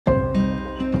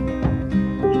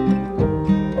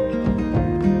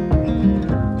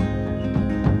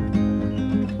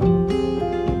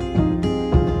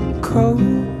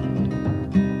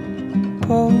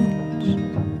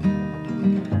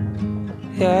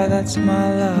yeah, that's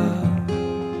my love.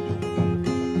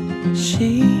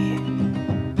 She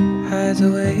hides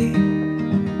away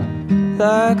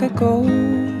like a ghost.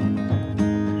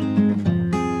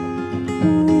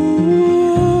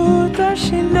 Ooh, does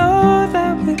she know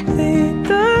that we bleed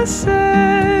the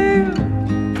same?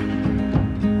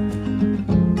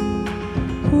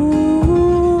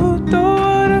 Ooh, don't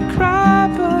wanna cry,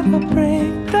 but I'll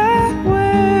break that way.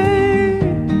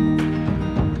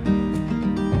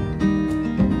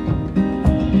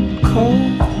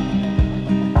 Cold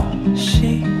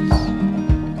sheets.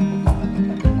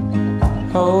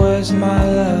 Oh, where's my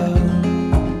love?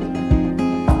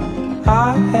 I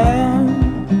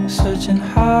am searching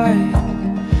high,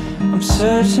 I'm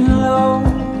searching low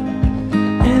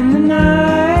in the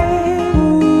night.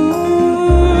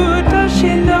 Ooh, does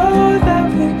she know that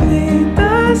we bleed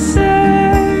the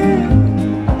same?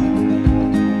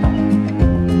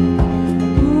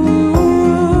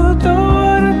 Ooh, don't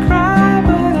wanna cry,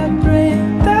 but I break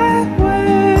that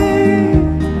way.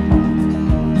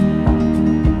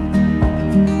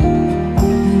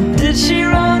 Did she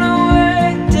run away?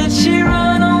 Did she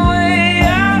run away? I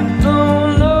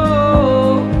don't know.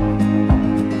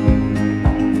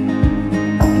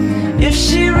 If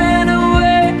she ran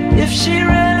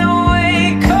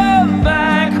away, come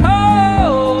back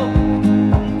home.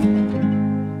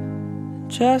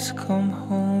 Just come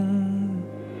home.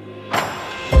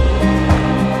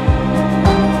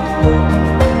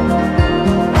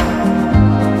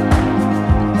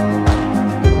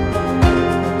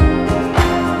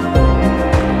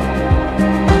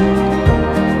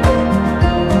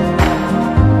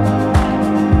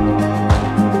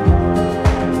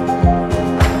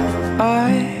 I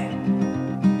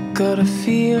got a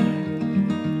fear,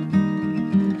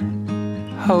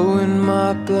 oh, in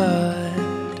my blood.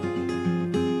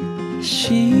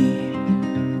 She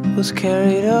was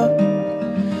carried up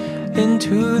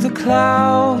into the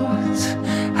clouds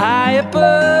high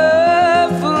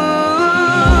above.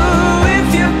 Ooh, if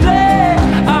you play,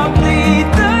 I'll bleed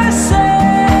the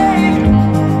same.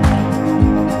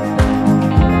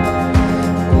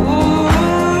 Ooh,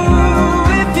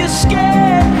 if you're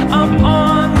scared, I'm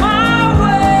on my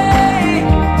way.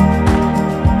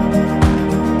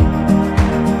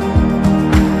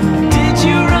 Did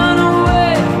you run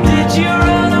away? Did you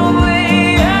run away?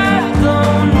 I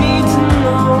don't need to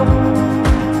know.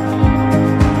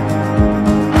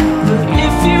 But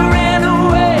if you ran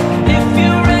away,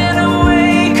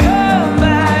 come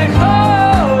back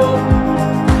home.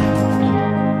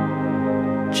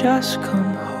 Just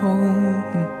come home.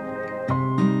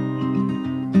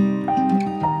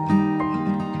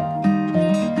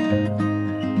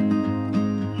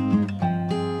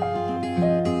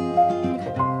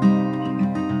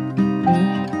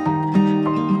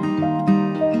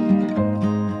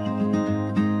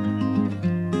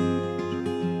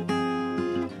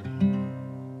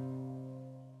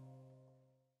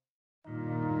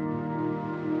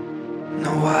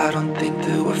 No, I don't think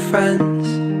that we're friends,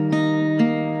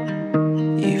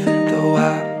 even though I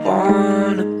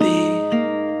wanna be.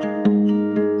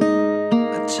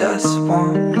 I just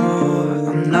want more.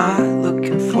 I'm not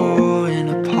looking for an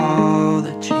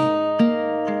apology.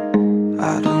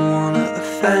 I don't wanna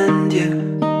offend you.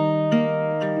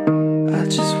 I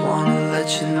just wanna let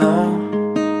you know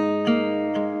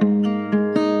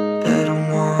that I'm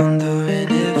wondering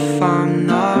if I'm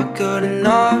not good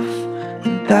enough.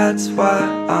 That's why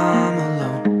I'm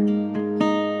alone.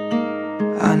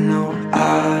 I know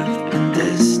I've been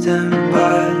distant,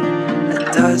 but that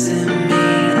doesn't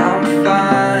mean I'm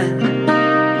fine.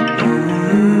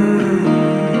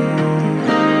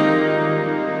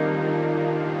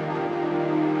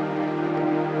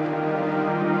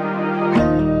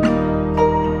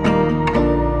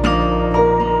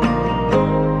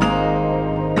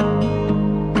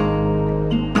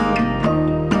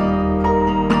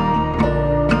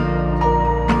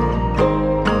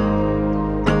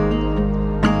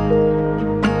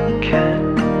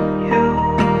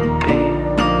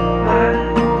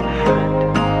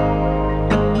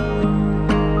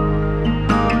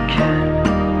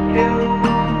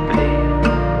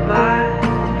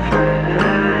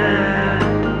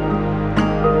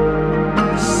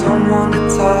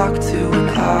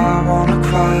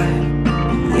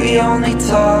 We only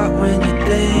talk when you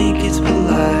think it's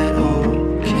polite. Oh,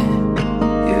 can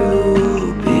you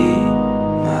be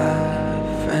my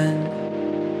friend?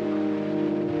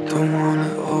 Don't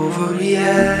wanna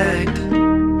overreact,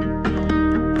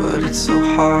 but it's so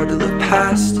hard to look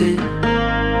past it.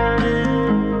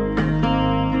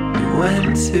 We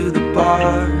went to the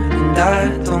bar and I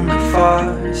don't look far.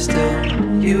 Still,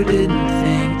 you didn't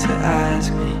think to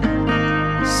ask me.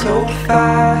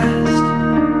 fast.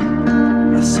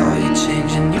 I saw you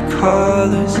changing your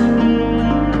colors.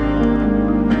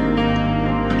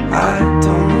 I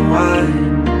don't know why,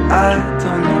 I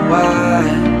don't know why.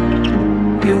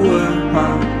 You were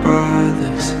my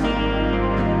brothers.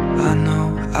 I know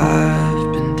I've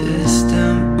been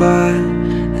distant, but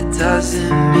it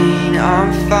doesn't mean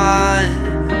I'm fine.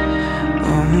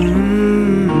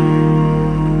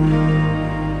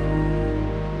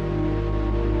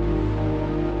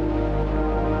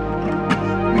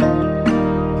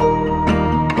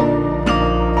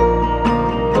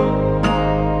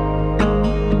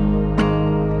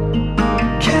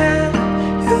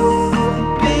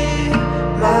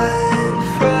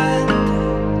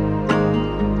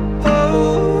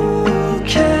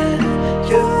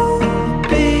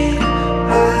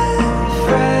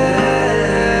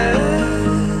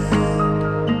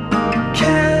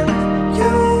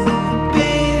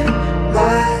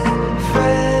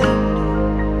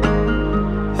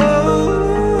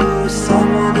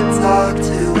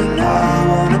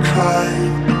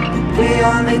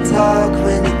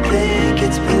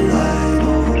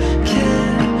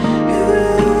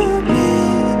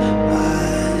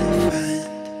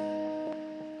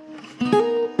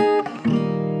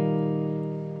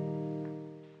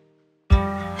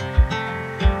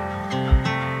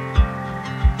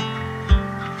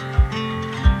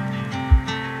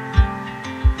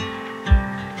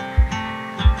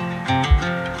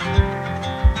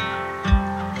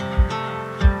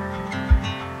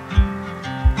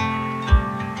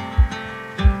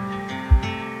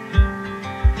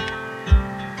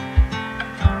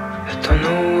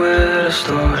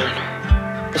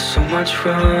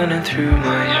 Running through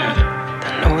my head,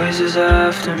 the noise is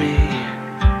after me.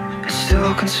 It's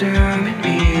still consuming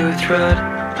me with dread.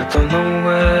 I don't know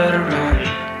where to run.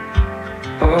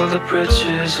 All the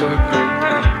bridges are burnt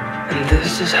down, and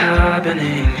this is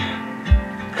happening.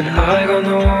 And I got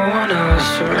no one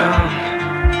else around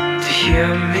to hear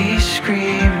me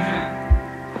scream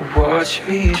or watch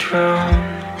me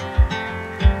drown.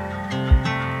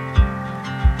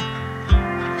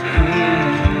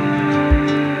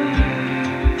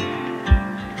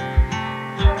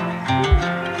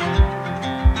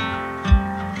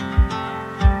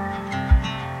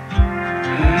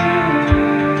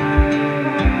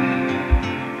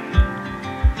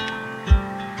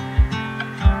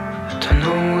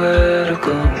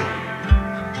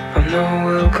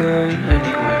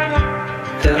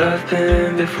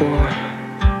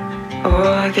 All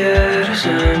I get is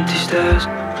empty stares.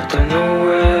 I don't know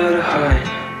where to hide.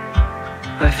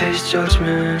 I face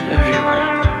judgment everywhere,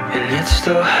 and it's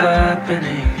still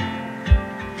happening.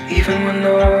 Even when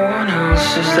no one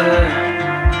else is there,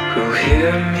 who'll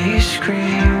hear me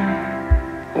scream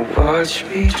or watch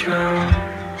me drown.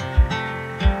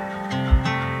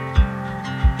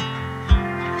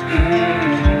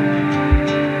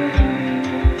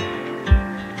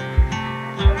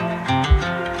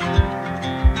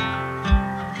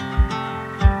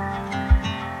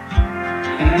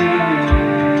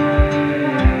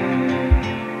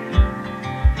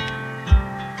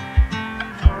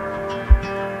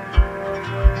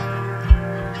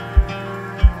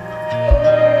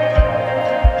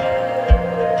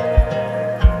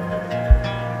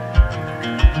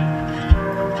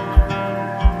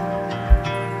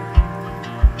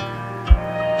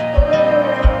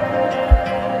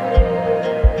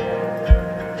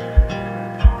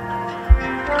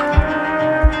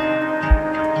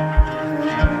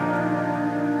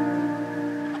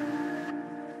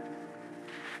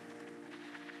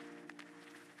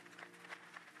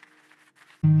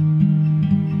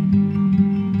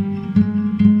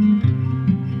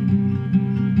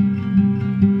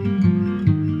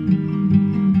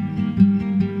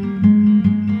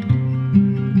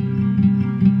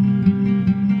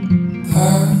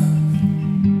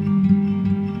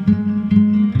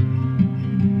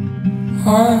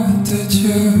 What did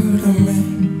you to me?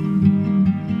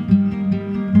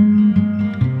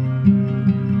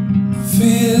 I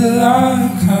feel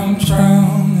like I'm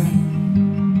drowning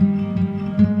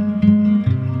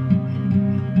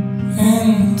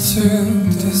into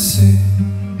the sea.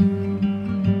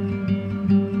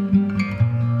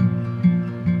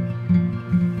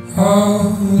 Oh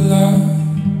Lord,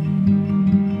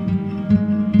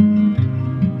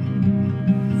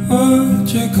 would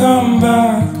you come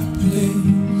back, please?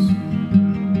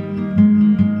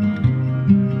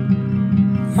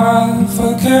 I'll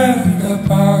forget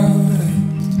about it.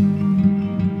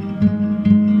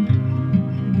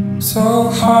 So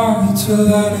hard to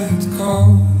let it go.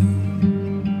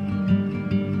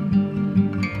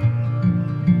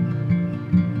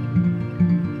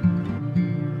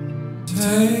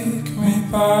 Take me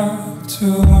back to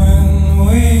when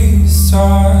we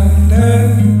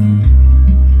started,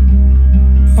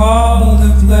 all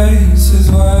the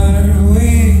places where we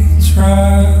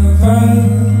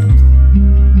traveled,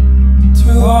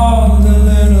 to all the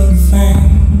little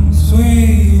things we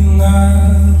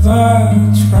never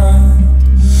tried.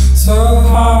 So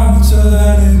hard to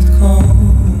let it go,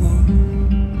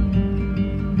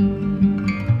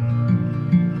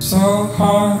 so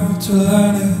hard to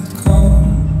let it go.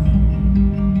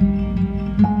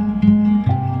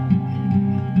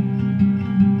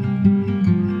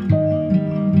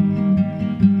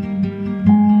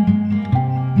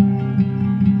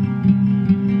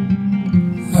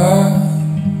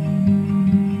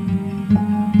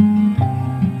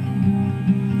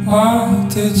 What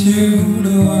did you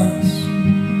do us?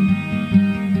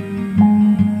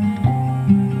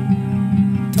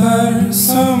 There's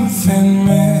something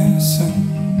missing.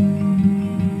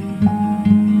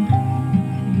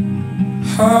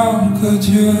 How could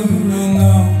you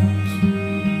renounce?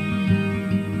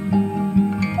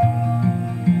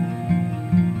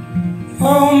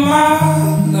 Oh my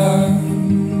love,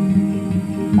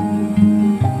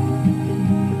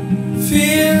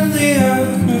 feel the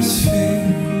atmosphere.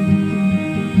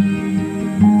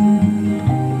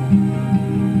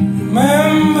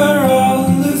 Remember all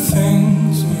the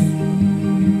things we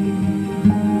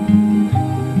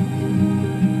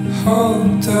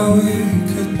hoped that we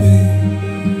could be.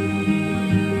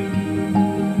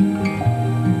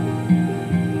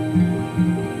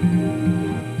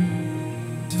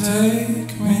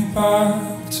 Take me back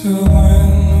to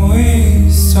when we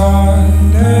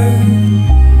started,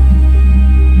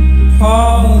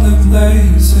 all the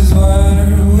places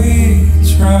where we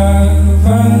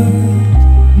traveled,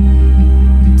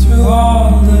 to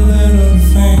all the little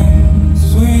things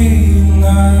we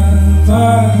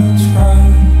never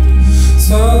tried.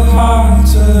 So hard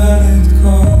to let it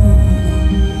go,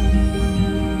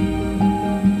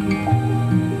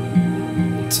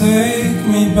 take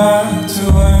me back to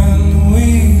when we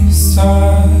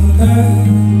started,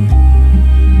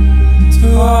 to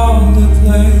all the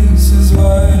places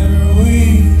where we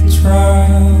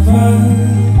traveled,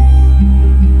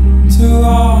 to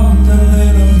all the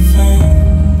little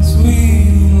things we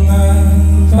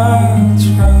never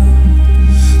tried.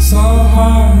 So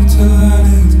hard to let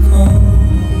it go,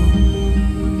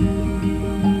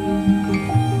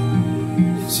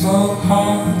 so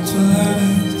hard to let it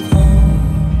go.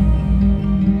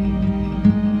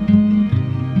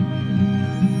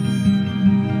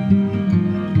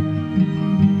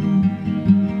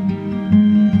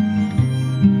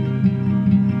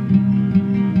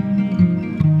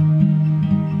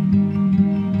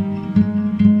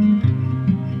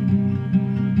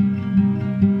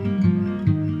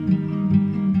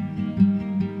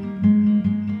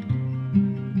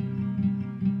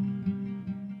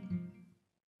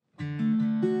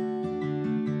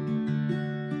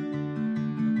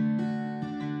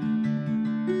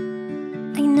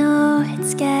 I know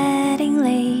it's getting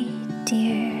late,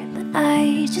 dear, but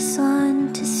I just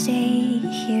want to stay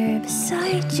here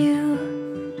beside you.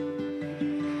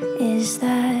 Is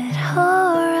that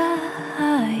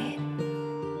alright?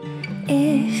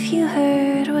 If you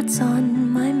heard what's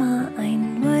on my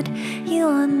mind, would you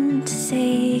want to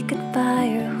say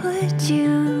goodbye, or would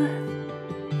you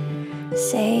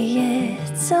say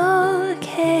it's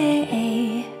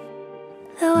okay?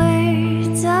 The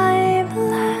words I've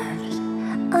left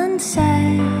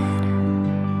unsaid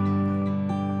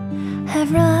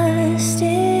have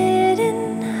rusted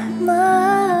in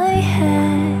my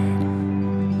head.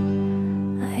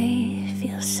 I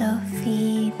feel so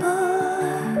feeble,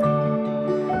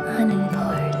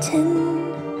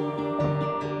 unimportant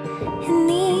in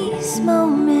these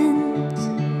moments.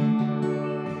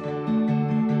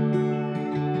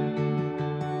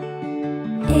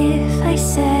 If I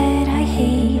said I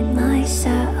hate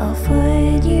myself,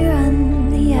 would you run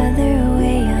the other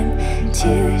way? I'm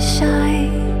too shy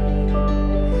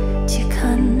to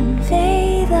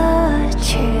convey the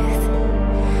truth.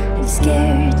 I'm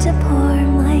scared to pour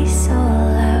my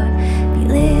soul out,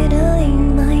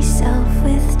 belittling myself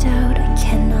with doubt. I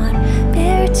cannot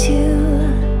bear to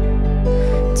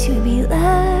be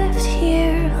left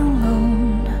here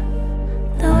alone.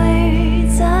 The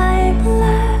words I've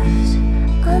left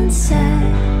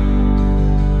unsaid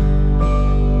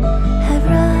have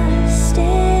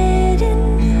rusted in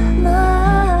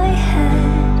my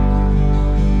head.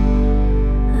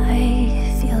 I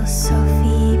feel so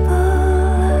feeble,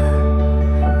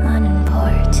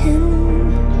 unimportant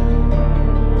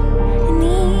in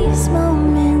these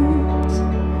moments.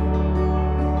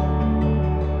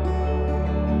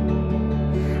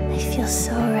 feel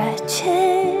so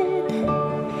wretched,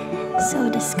 so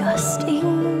disgusting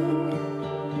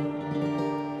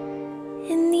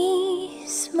in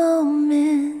these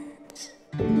moments.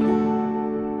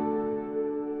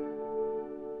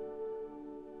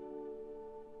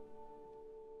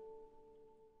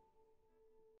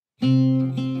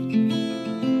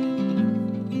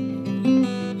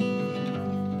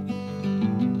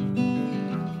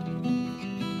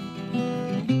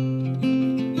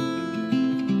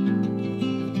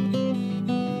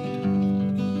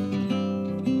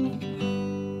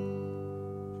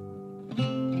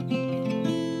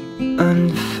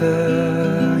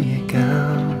 Unfurl your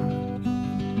gown,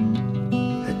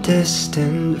 a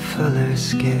distant fuller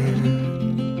skin.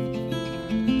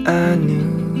 I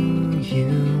knew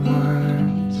you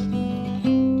once.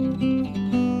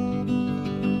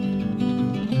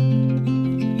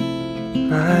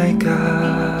 My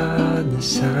God, the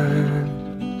sun,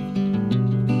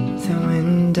 the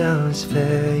windows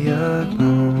bear your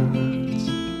bones,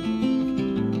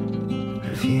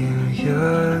 reveal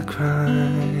your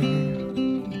crime.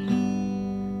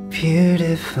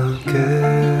 Beautiful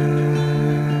girl,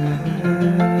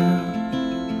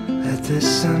 let the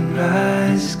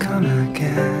sunrise come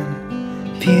again.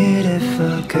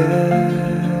 Beautiful girl,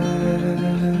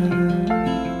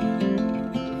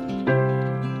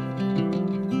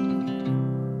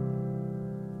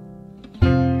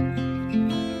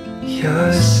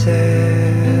 your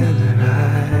sailor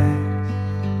eyes,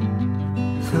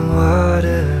 the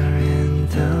water in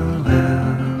the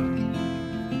well,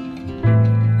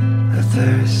 a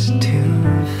thirst to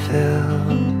fill.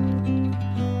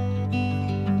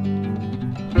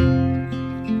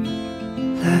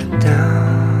 Let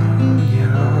down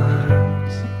your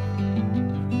arms,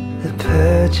 the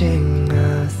purging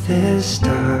of this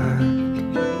dark,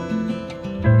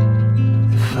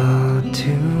 the fall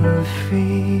to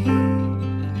free.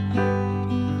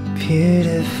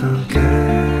 Beautiful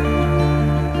girl,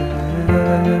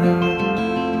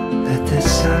 let the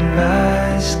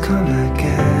sunrise come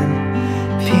again.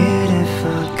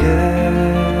 Beautiful girl,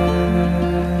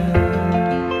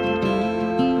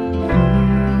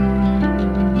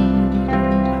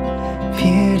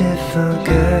 beautiful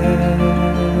girl.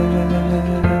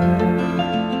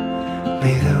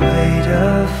 May the weight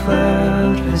of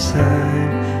world resign,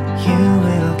 you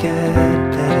will get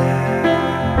better.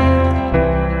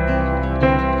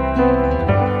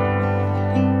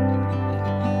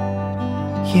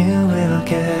 You will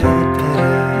get better.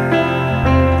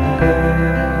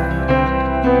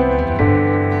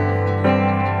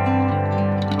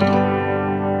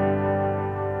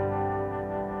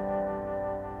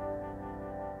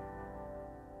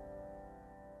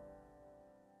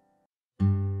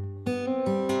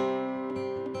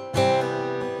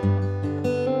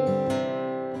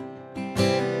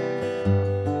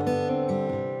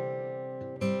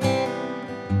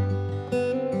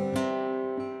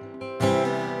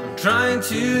 Trying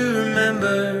to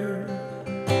remember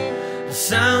the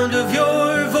sound of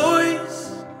your voice,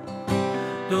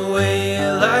 the way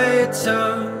it lights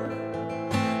up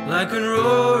like an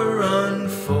roar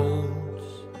unfolds.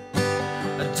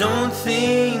 I don't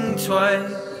think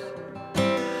twice,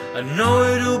 I know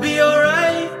it'll be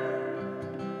alright.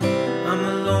 I'm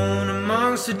alone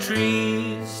amongst the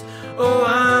trees, oh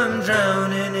I'm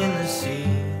drowning in the sea.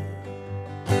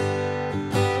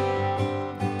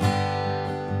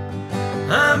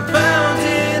 I'm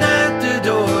pounding at the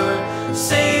door,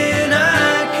 saying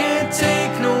I can't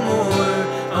take no more.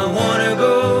 I wanna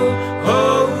go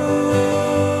home.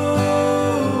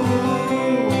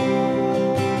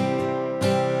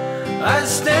 I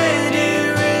stand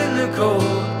here in the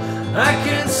cold, I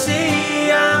can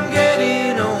see I'm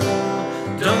getting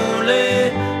old. Don't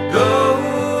let go.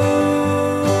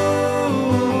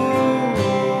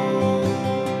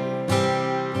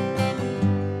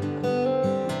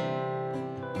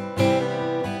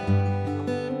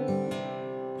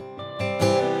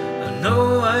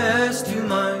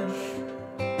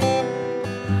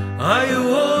 Are you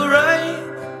alright?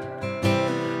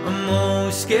 I'm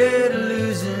always scared of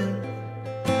losing,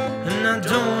 and I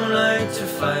don't like to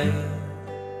fight.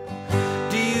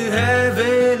 Do you have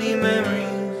any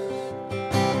memories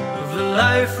of a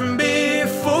life from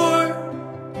before?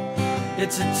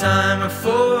 It's a time I've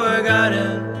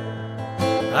forgotten,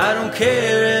 I don't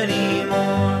care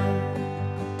anymore.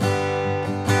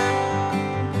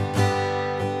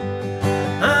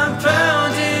 I'm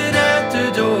pounding at the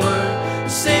door,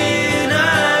 saying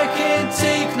I can't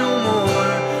take no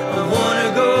more. I wanna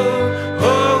go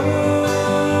home.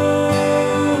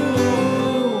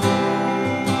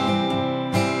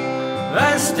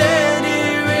 I stand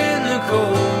here in the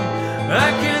cold, I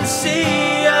can see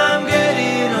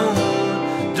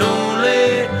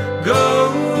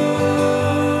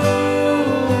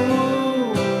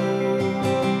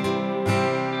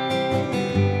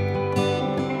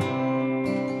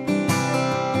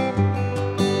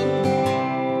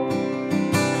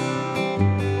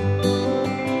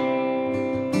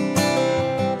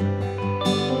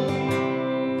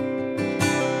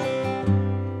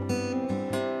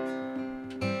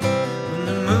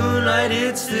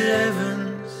against the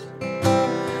heavens.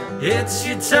 It's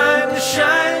your time to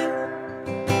shine.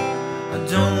 I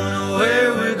don't know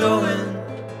where we're going,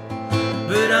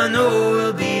 but I know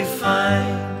we'll be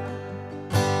fine.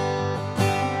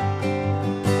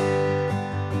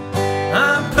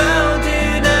 I'm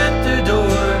pounding at the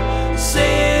door,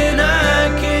 saying I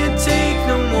can't take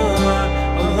no more.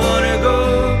 I wanna go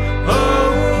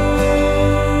home.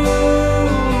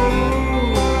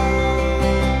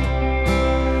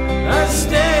 I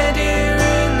stand here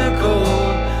in the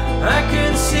cold, I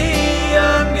can see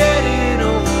I'm getting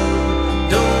old.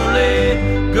 Don't let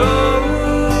go.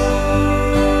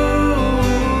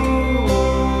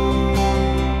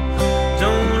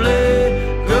 Don't let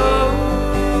go.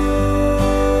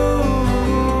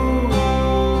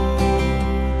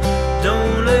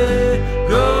 Don't let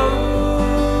go.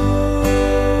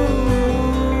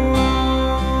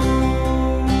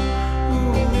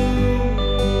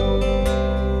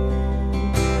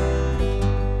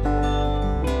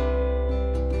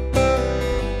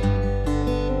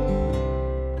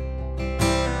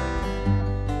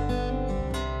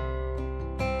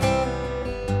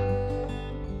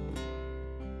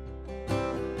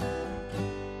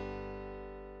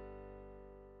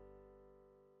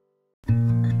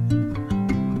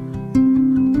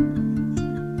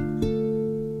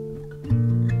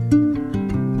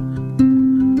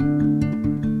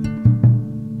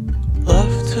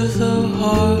 Left to the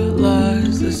heart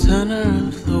lies the center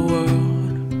of the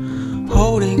world,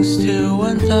 holding still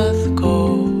when death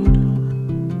called.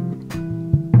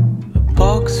 A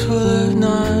box full of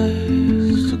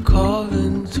knives to carve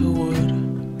into wood.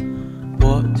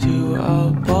 What do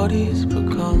our bodies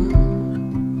become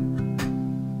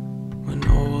when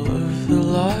all of the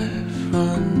life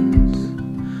runs?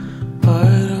 I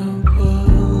don't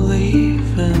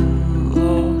believe in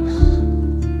loss.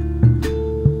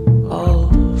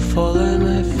 I'll follow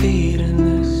my feet and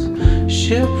this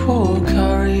ship will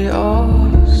carry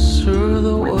us through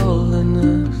the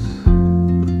wilderness.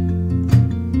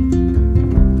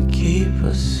 Keep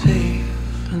us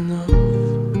safe enough.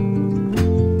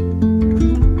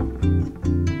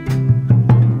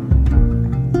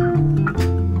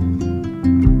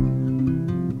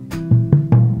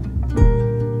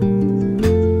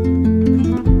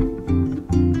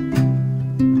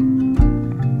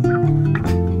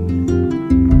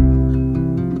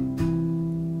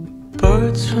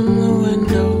 Birds from the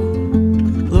window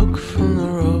look from the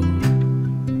road,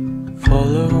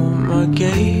 follow my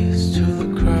gaze to the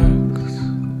cracks.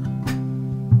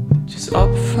 Just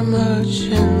up from her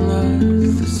chin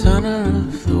lies the center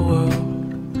of the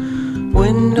world,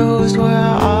 windows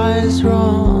where eyes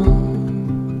roam,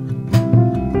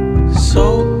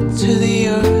 soaked to the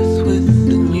earth with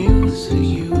the news that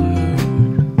you heard,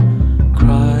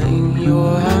 crying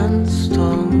your hands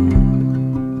stung.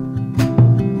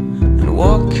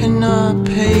 What can I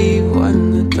pay when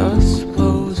the dust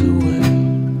blows away?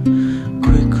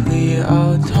 Quickly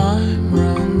our time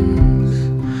runs.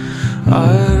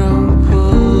 I don't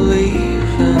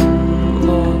believe in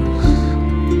loss.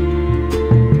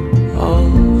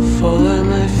 I'll follow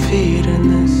my feet and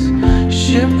this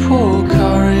ship will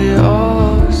carry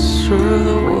us through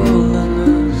the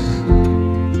wilderness.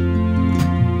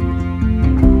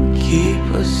 Keep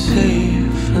us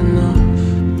safe enough.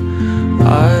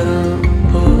 I don't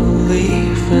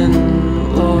believe in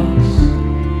loss.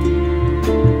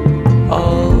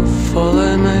 I'll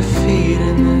follow my feet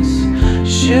and this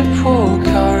ship will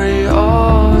carry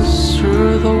us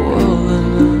through the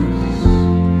wilderness.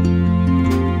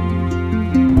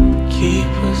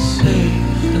 Keep us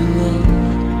safe in love.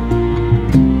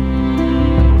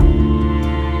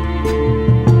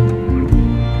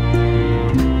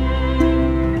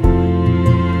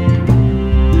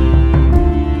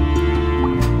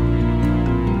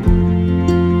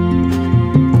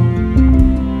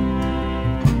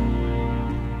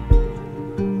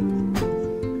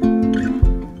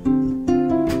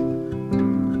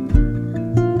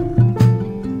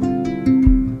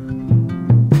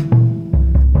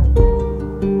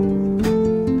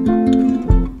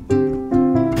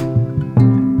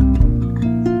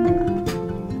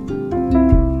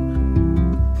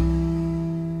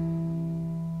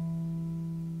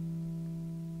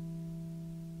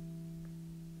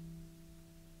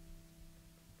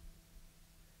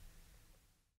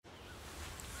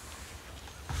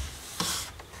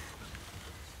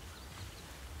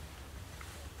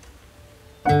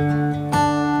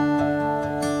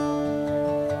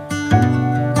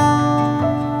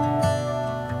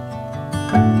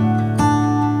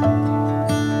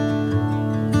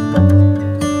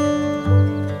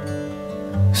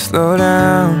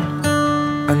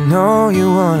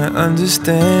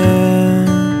 understand,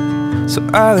 so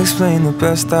I'll explain the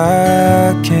best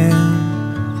I can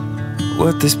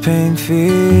what this pain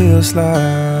feels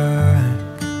like.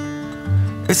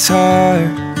 It's hard,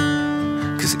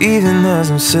 'cause even as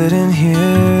I'm sitting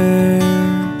here,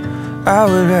 I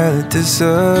would rather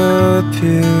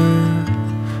disappear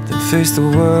than face the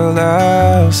world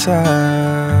outside.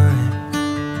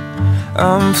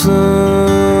 I'm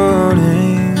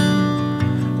floating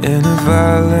in a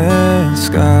violent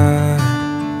sky.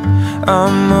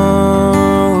 I'm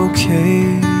okay,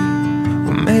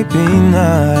 well maybe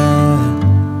not.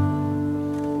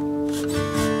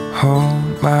 Hold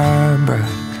my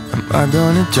breath, am I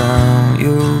gonna drown?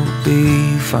 You'll be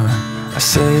fine. I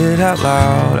say it out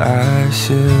loud, I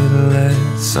should let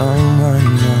someone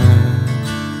know.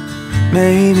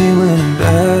 Maybe when I'm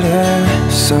better,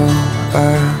 so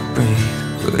I breathe.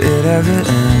 Will it ever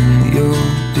end? You'll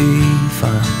be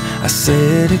fine. I say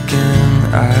it again,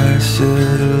 I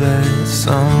should let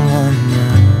someone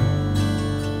know.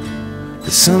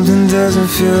 But something doesn't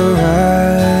feel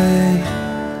right,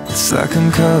 it's like I'm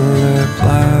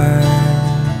colorblind.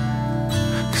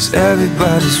 'Cause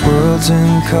everybody's world's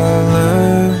in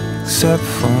color except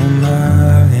for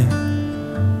mine,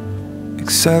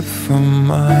 except for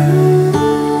mine.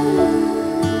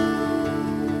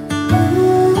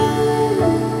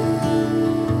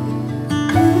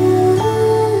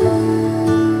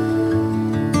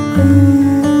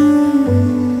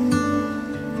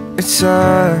 It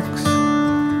sucks,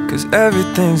 'cause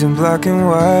everything's in black and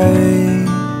white,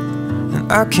 and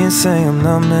I can't say I'm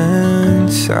numb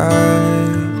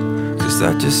inside, 'cause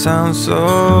that just sounds so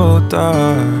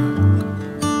dark.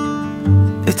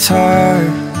 It's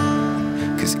hard,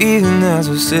 'cause even as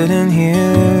we're sitting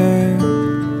here,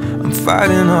 I'm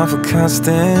fighting off a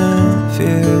constant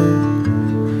fear,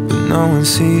 but no one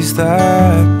sees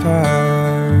that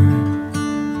part.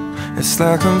 It's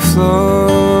like I'm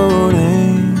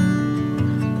floating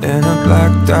in a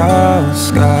blacked out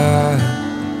sky.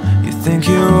 You think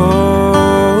you're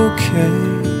okay,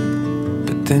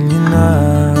 but then you're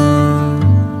not.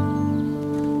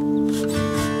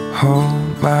 Hold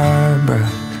my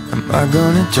breath, am I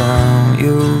gonna drown?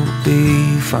 You'll be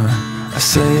fine. I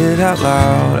say it out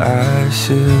loud, I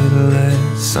should let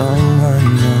someone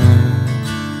know.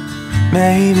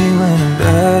 Maybe when I'm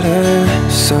better,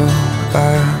 so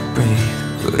I breathe.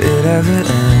 Will it ever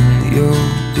end? You'll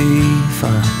be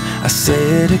fine. I say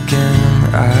it again,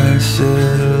 I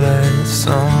should let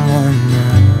someone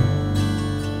know.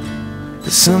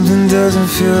 But something doesn't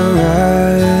feel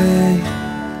right,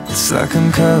 it's like I'm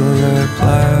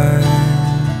colorblind.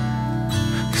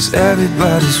 'Cause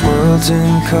everybody's world's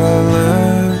in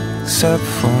color except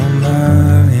for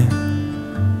mine,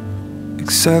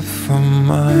 except for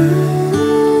mine.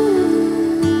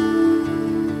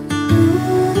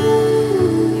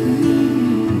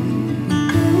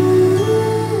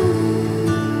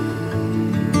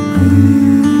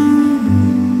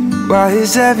 Why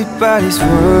is everybody's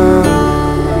world?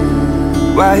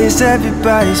 Why is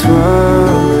everybody's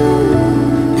world?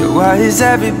 Yeah, why is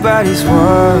everybody's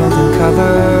world in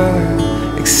color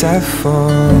except for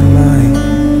mine?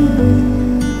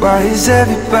 Why is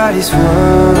everybody's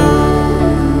world?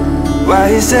 Why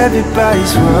is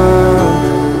everybody's world?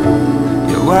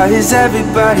 Yeah, why is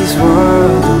everybody's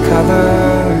world in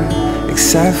color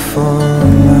except for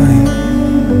mine?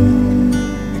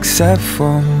 Except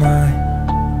for mine.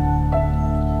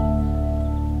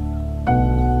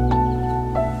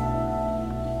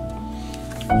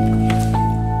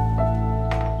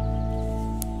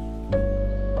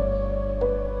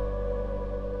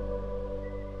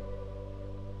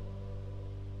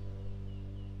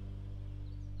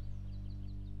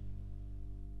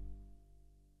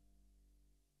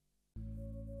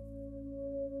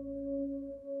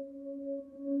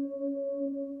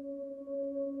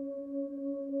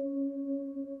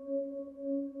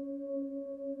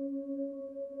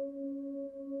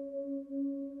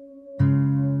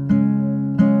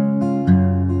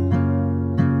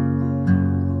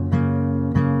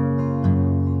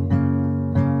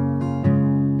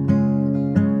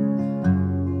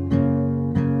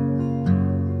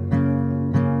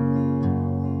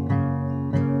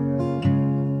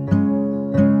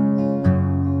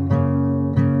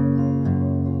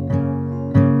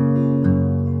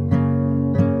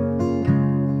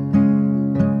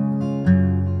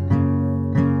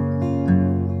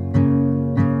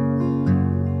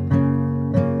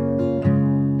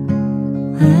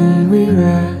 When we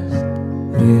rest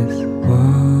with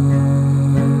water,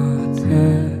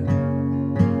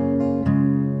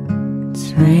 it's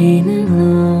raining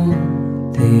all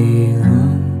day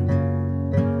long.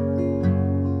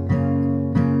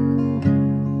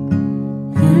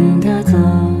 I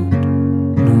don't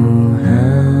know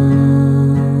how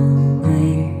we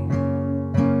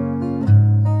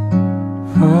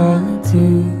fall into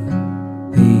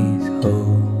these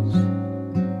holes.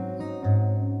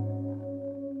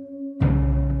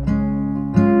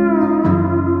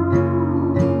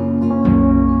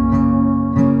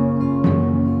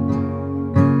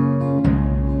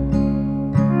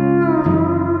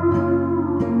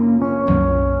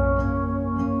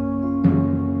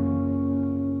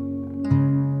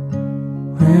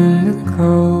 When the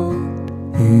cold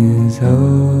is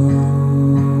over,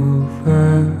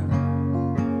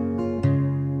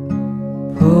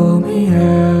 pull me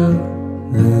out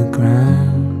the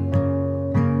ground,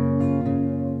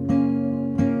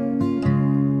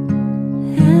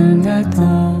 and I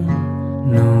don't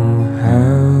know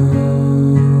how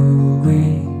we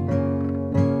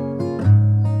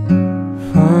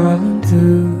fall into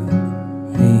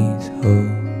these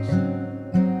holes.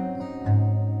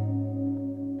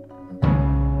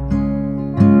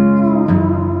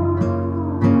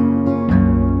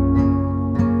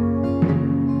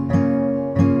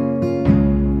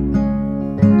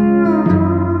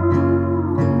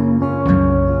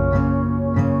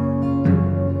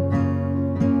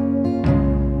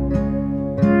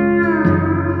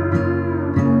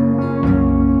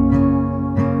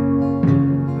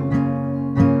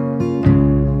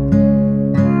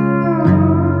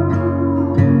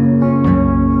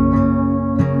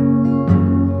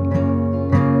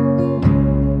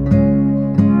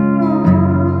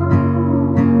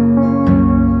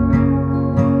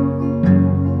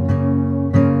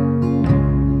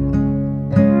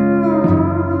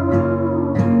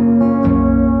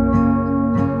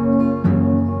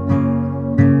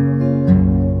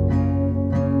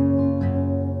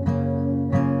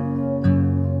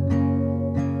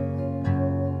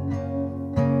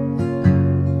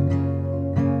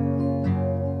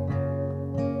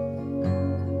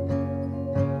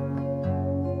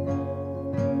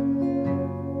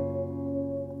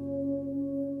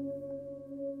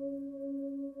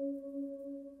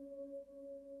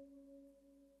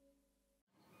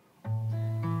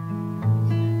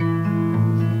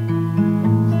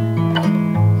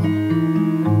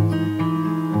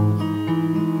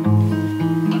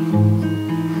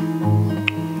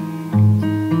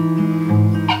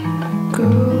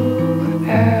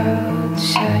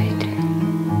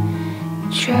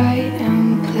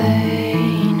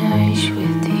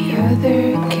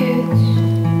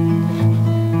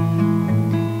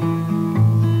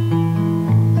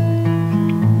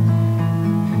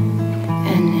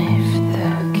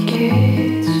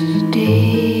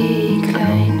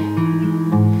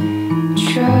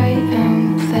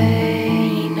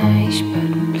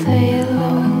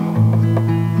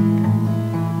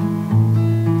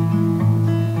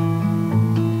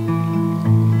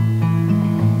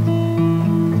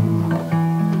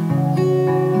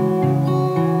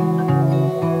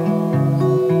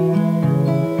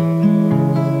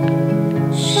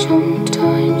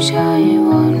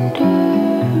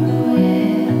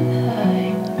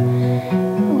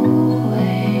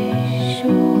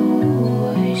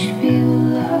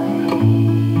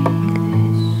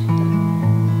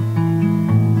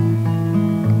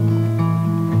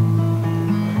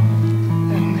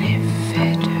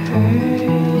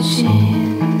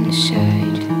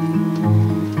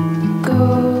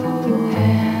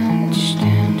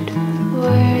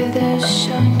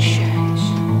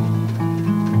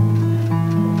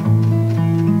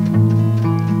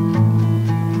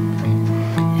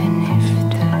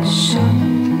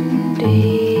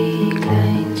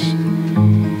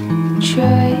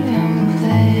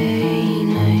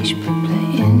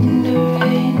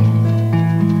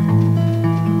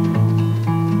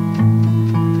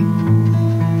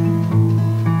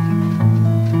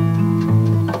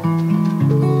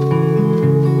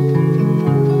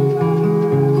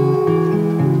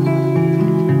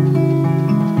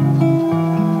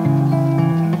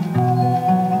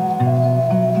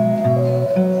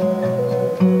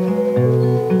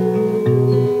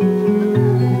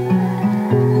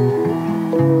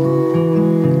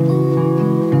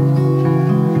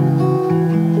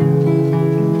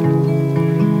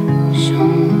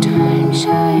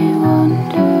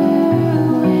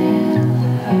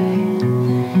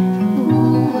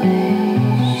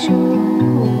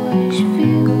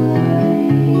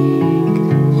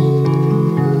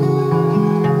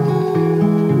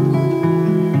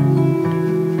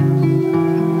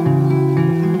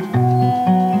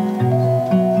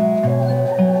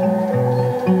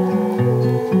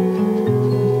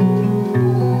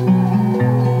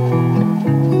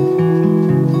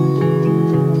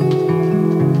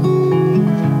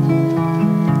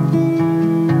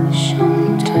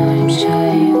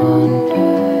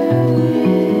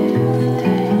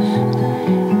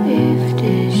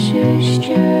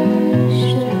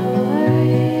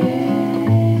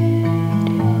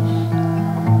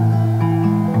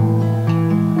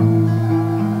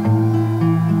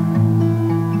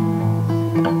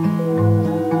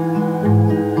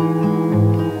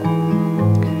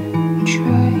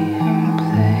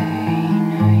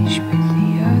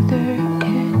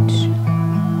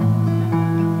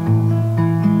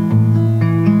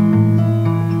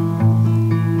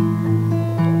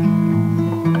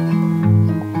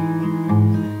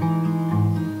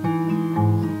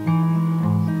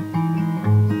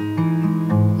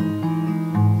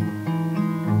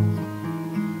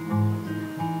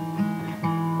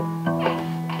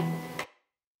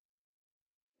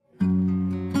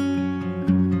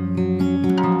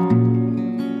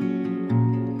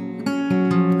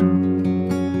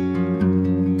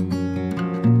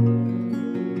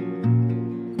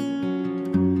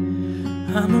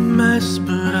 this,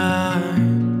 but I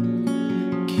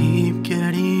keep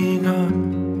getting up.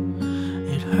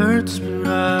 It hurts, but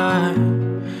I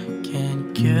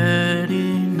can't get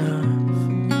enough.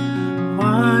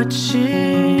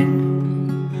 Watching,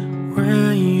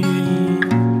 waiting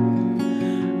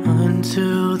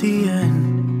until the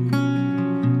end.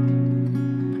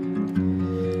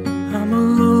 I'm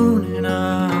alone and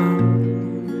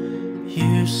I'm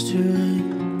used to it,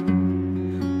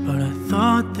 but I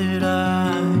thought that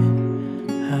I'd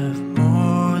have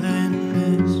more than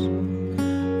this.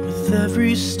 With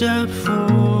every step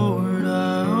forward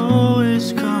I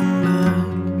always come back,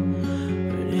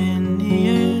 but in the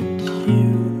end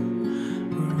you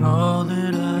were all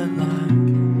that I lack.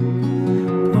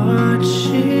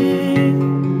 Watching,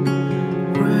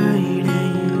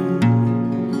 waiting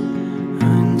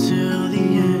until the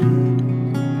end.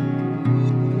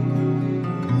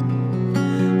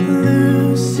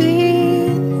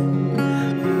 Losing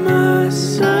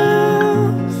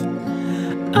myself,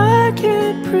 I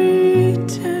can't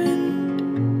pretend.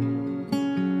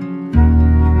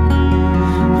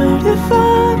 But if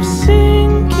I'm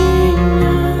sinking,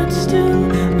 I'd still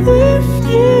lift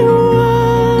you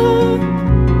up.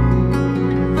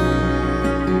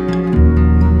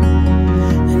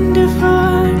 And if I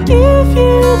give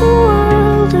you the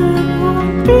world, it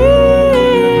won't be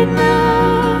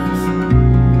enough.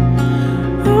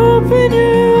 Open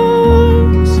your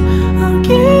arms, I'll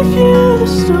give you the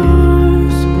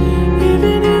stars.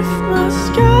 Even if my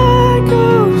sky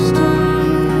goes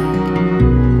dark,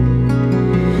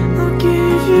 I'll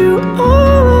give you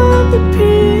all of the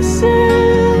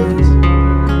pieces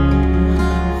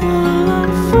while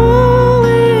I'm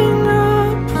falling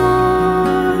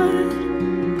apart.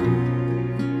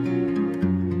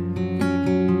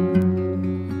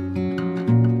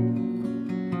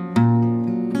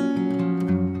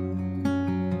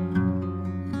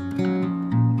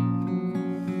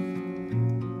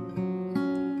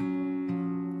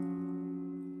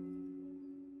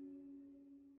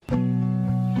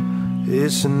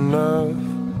 It's enough,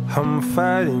 I'm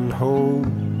fighting hope.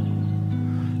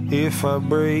 If I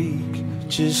break,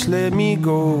 just let me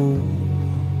go.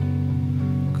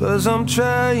 'Cause I'm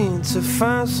trying to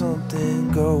find something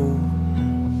gold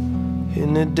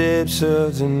in the depths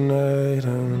of the night. I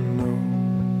know,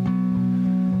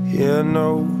 yeah, I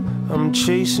know I'm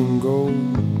chasing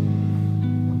gold.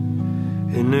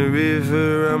 In the river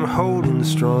I'm holding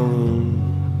strong,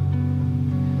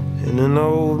 in an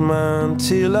old mine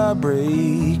till I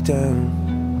break down.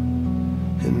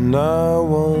 And I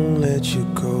won't let you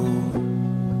go.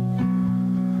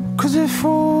 'Cause if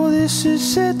all this is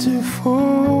set to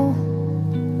fall,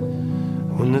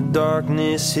 when the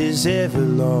darkness is ever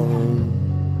long,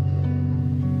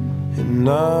 and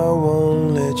I won't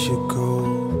let you go.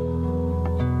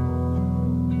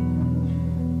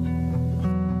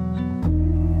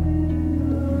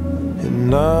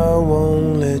 And I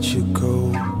won't let you go.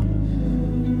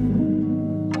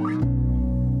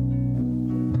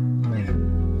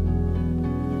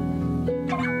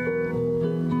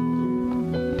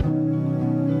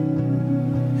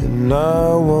 And I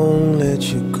won't let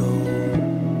you go.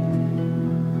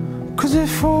 'Cause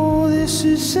if all this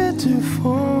is set to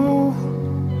fall,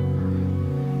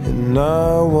 and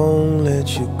I won't let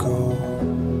you go.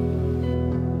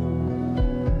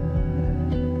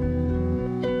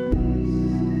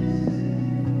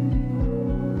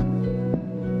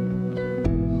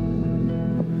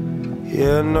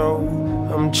 Yeah, I know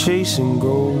I'm chasing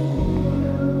gold.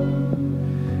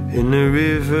 In the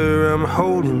river I'm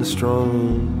holding strong,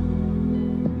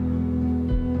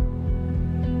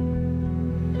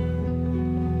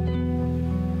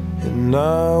 and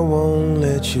I won't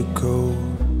let you go.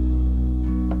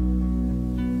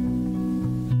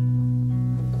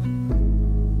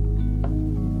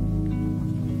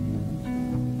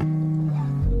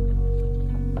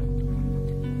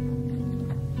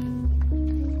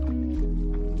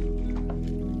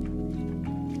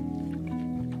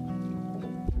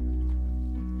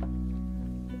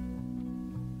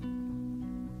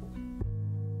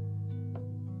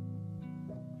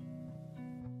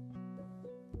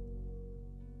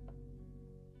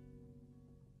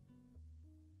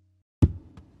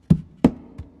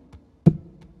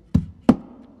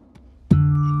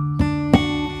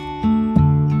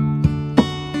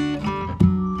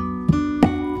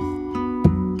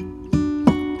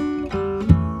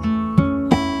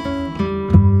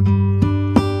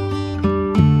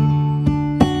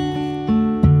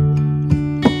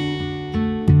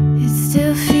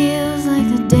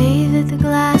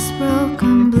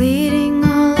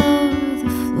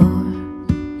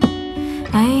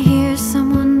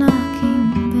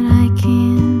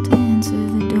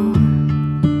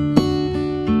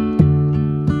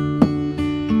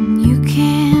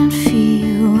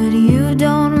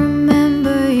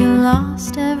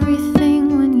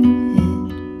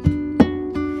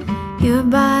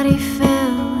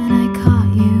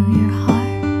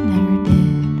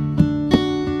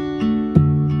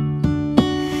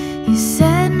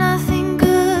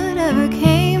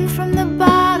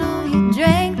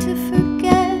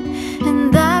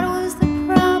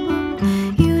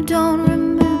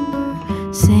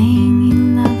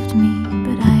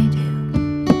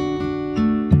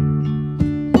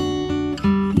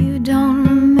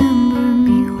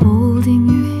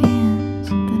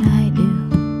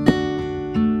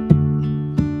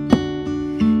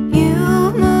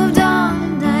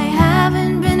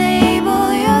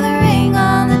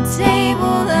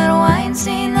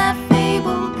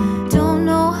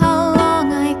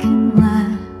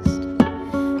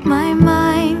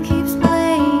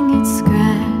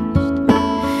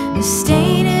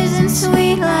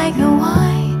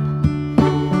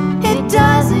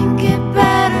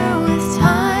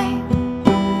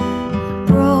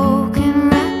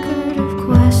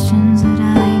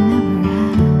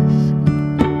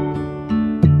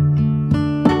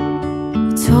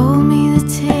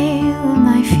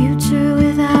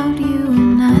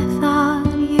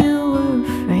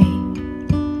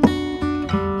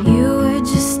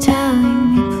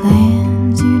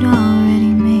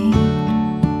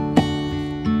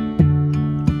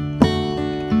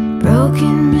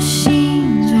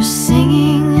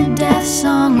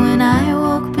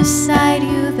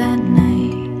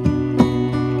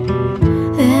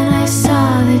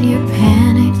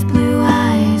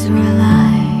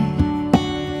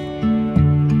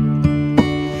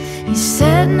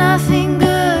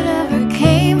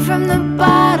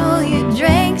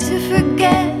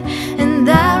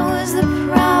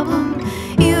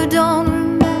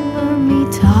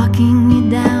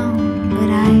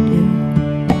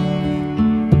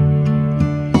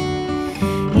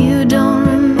 You don't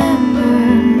remember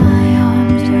my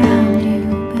arms around you,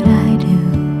 but I do.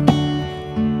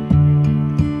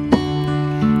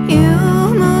 You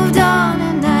moved on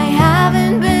and I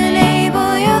haven't been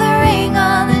able. You're the ring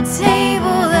on the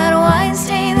table, that wine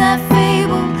stain, that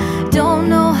fable. Don't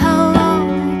know how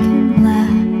long I can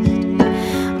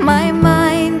last. My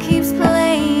mind keeps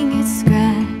playing it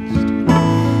scratched.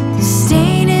 The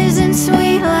stain isn't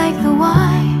sweet like the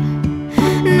wine.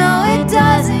 No, it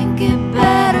doesn't get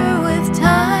better with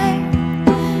time.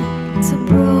 It's a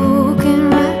broken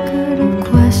record of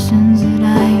questions that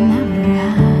I never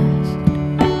asked.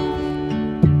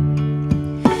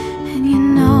 And you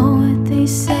know what they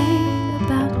say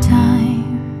about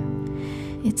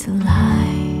time, it's a lie.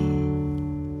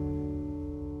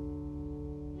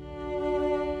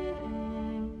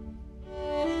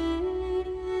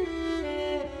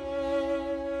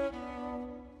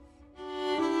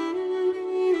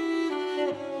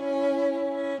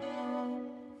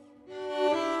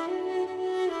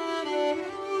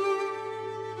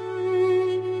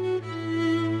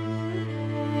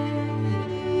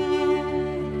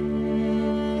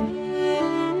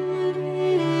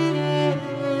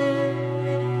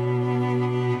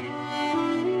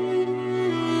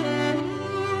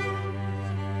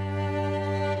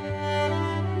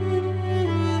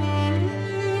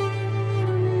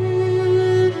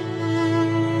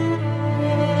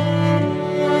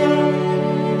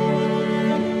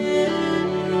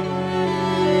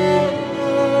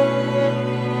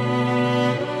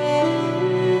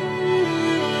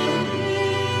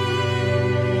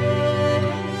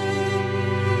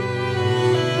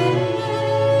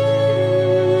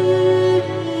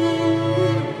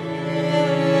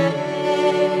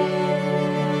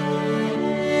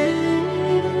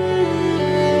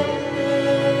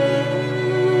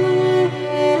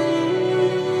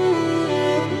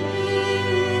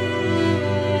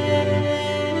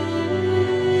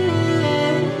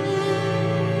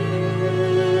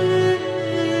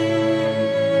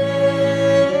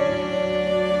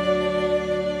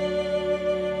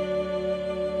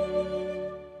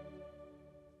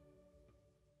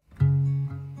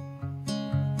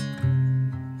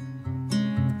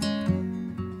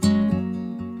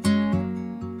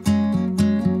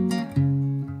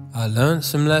 I learned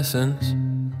some lessons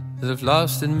that have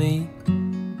lasted me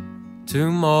 2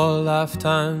 more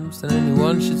lifetimes than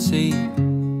anyone should see.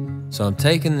 So I'm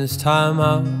taking this time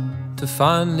out to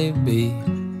finally be.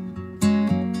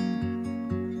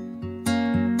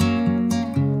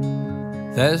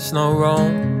 There's no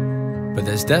wrong, but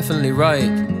there's definitely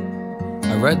right.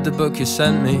 I read the book you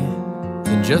sent me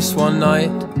in just one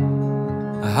night.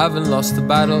 I haven't lost the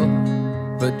battle,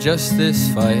 but just this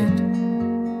fight.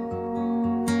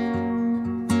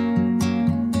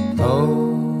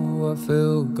 Oh, I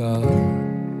feel God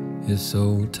is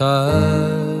so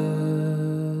tired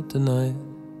tonight.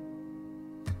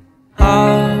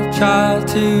 I'll try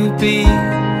to be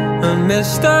a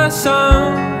Mr.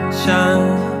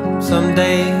 Sunshine. Some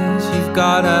days you've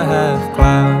gotta have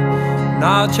cloud, and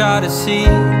I'll try to see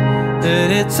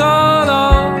that it's all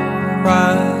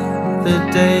alright the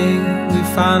day we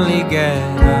finally get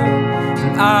out.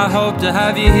 And I hope to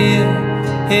have you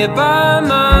here by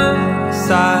my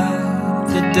side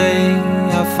the day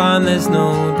I find there's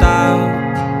no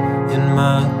doubt in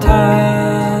my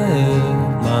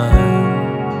tired mind.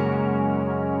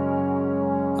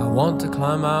 I want to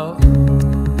climb out.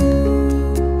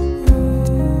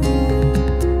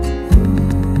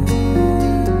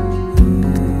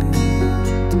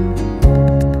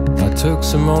 I took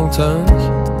some wrong turns,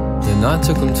 then I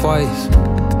took them twice.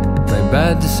 Made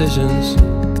bad decisions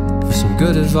for some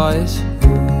good advice,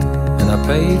 and I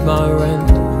paid my rent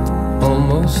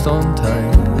almost on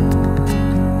time.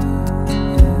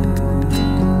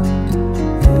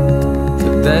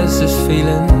 But there's this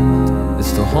feeling that's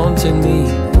still haunting me,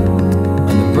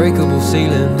 an unbreakable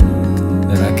ceiling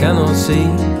that I cannot see.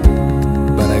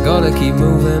 But I gotta keep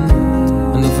moving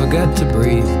and don't forget to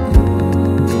breathe.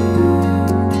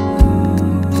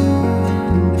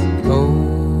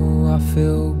 Oh, I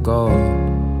feel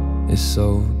God is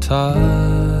so tired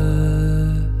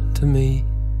to me.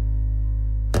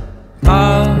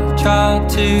 I'll try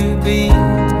to be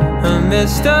a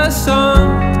Mr.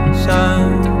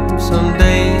 Sunshine. Some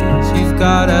days you've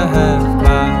gotta have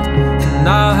cloud, and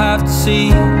I'll have to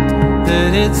see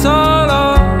that it's all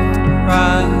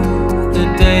alright the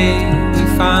day we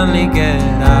finally get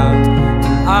out.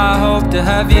 And I hope to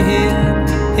have you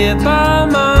here by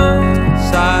my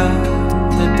side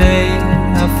the day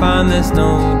I find there's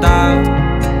no doubt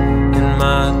in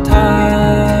my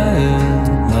tired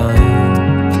mind.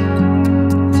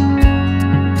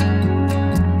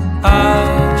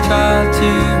 I'll try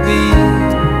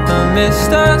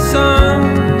Mr.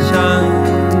 Sunshine,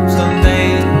 some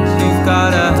days you've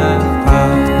gotta have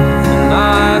power, and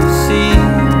I've seen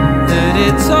that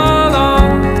it's all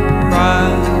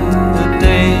alright the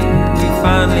day we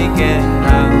finally get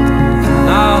out. And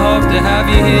I hope to have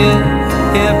you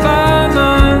here by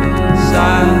my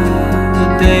side the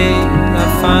day I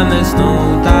find there's no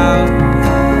doubt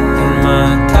in my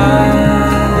timeline.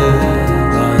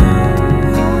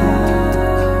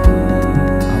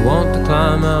 I want to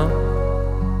climb out,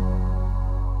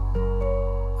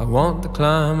 I want to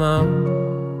climb out.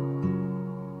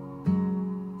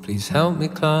 Please help me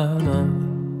climb out.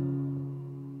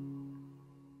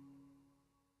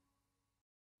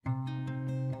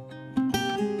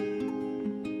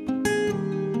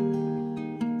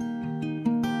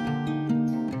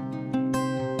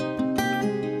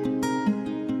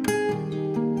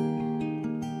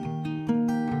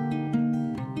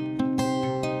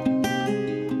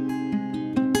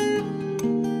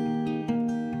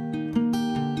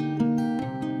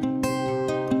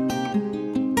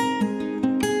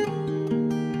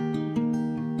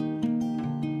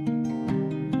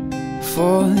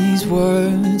 For these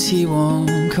words he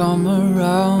won't come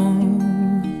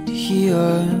around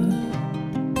here,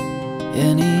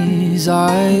 and his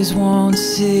eyes won't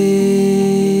see,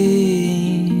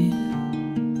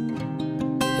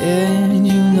 and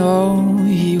you know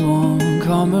he won't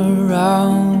come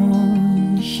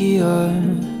around here.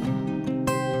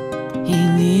 He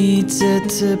needs it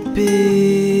to be.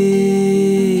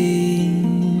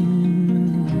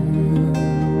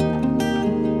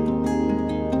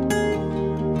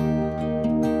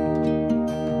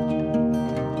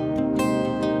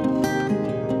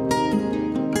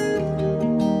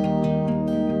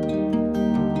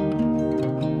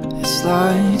 It's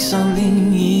like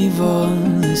something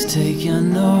evil is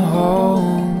taking a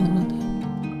hold.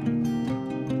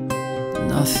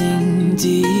 Nothing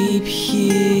deep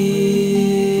here.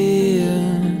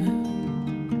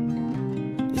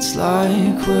 It's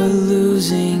like we're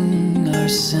losing our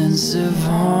sense of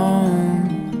home.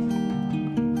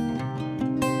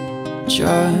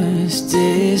 Just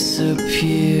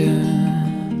disappear.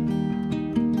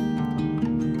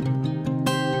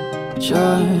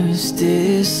 Just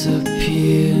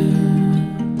disappear.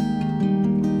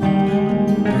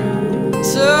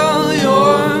 Tell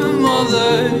your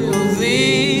mother you're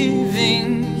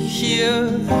leaving here.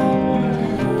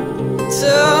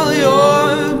 Tell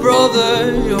your brother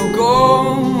you're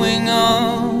going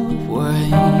away.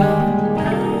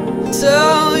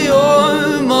 Tell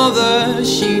your mother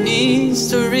she needs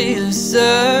to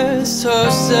reassess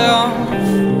herself,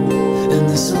 and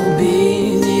this will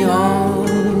be the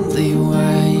only way.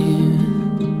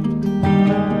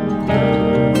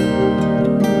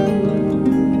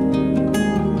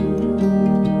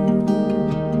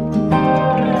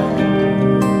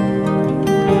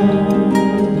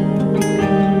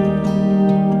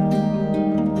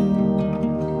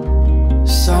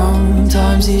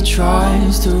 Sometimes he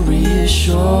tries to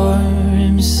reassure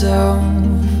himself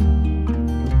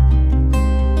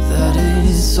that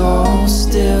it's all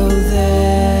still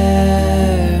there,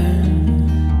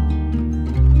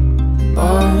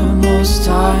 but most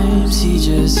times he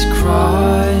just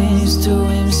cries to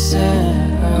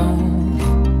himself,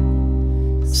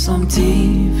 slumped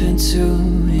deep into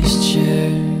his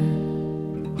chair.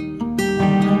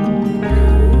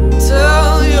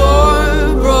 Tell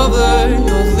your brother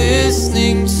you're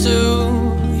listening to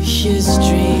his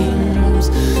dreams.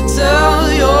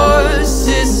 Tell your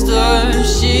sister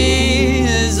she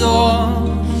is all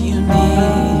you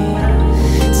need.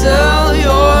 Tell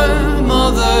your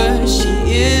mother she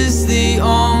is the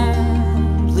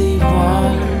only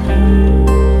one,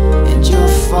 and your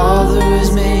father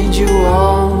has made you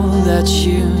all that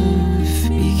you've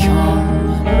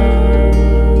become.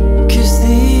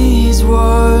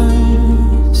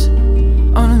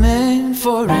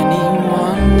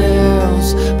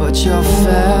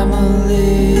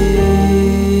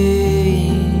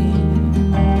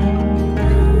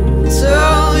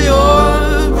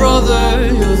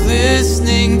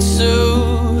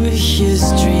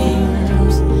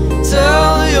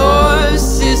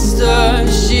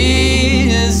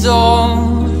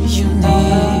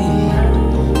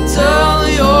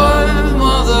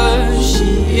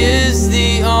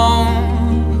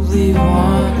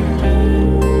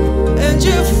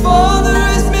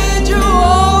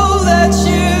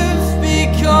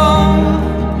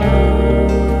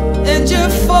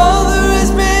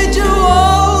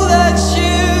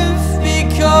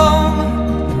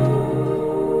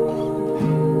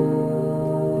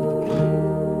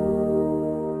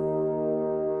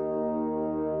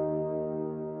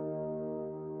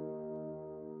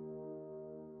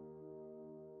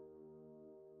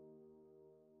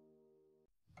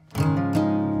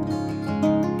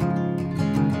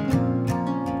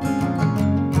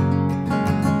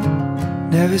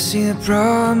 Never seen the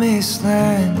promised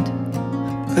land,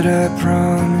 but I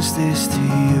promise this to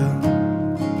you.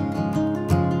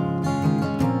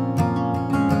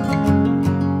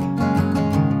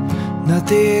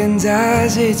 Nothing's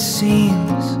as it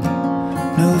seems,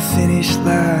 no finish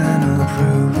line or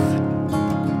proof.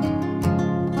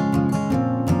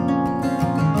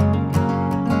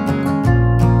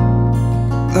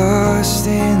 Lost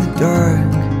in the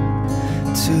dark,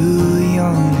 too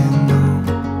young to know.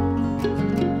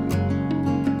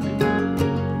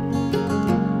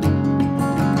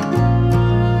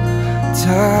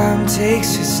 Time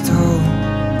takes its toll,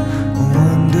 I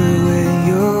wonder where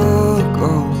you'll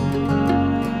go.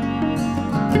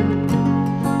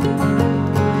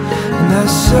 And I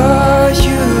saw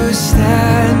you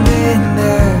standing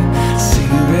there,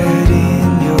 cigarette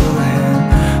in your hand,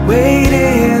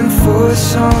 waiting for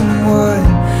someone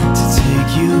to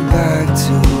take you back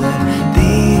to when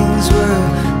things were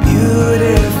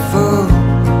beautiful,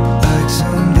 like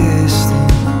some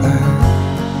distant land.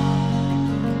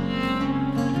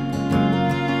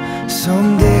 Some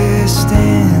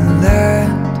distant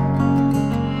land.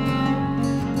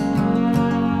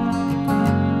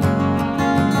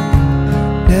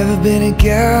 Never been a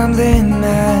gambling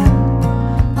man,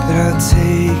 but I'll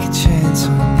take a chance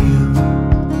on you.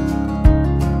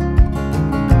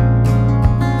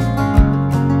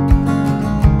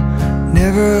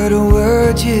 Never heard a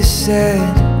word you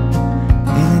said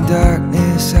in the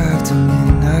darkness after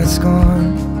midnight's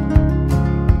gone.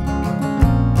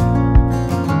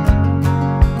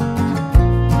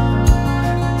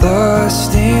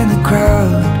 Lost in the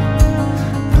crowd,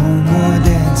 no more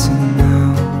dancing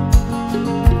now.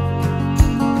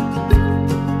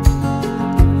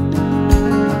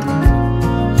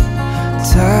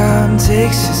 Time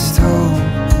takes its toll,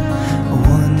 I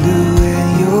wonder where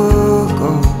you'll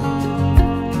go.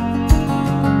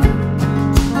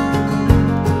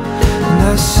 And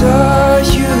I saw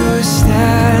you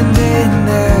standing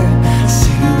there,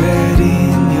 cigarette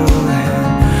in your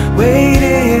hand,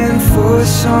 waiting for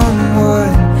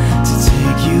someone to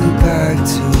take you back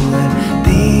to when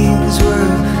things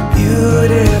were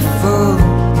beautiful,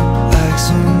 like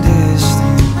some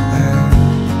distant land.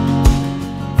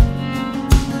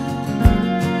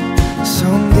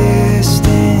 Some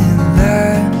distant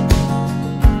land.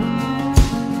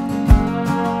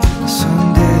 Some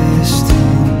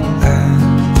distant land.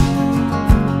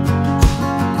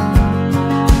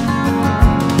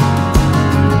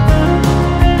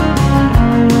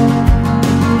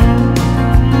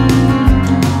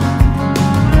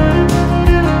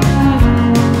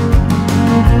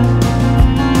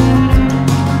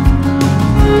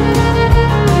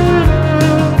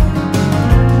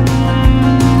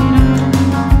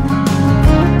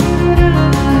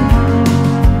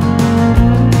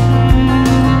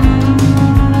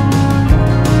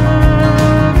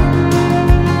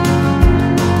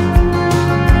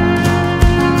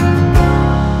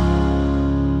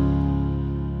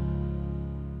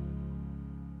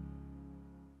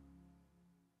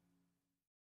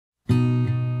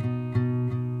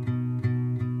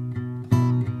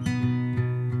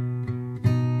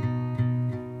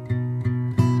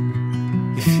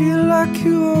 You feel like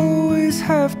you always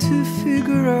have to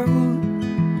figure out.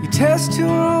 You test your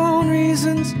own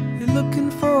reasons, you're looking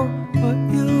for what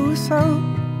you're without.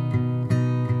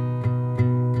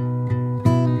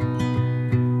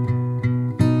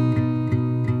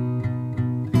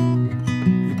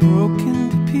 You're broken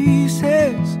to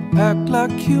pieces, act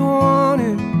like you want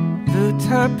it. The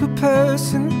type of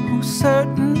person who's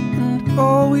certain and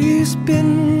always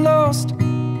been lost.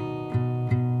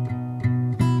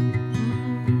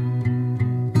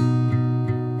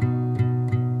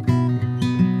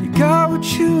 Got what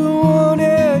you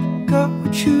wanted, got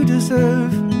what you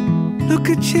deserve. Look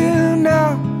at you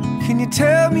now, can you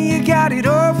tell me you got it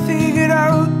all figured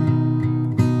out?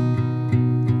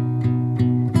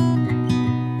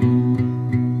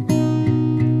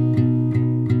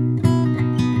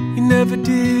 You never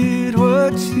did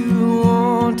what you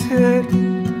wanted,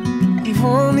 you've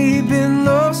only been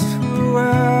lost for a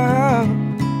while.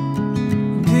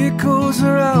 And it goes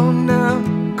around now,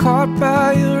 caught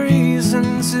by your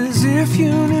reasons, as if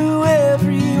you knew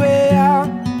every way out.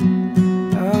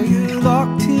 Now you're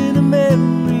locked in a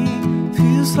memory,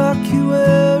 feels like you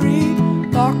worry,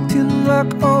 locked in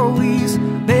like always,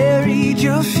 buried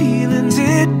your feelings,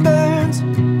 it burns.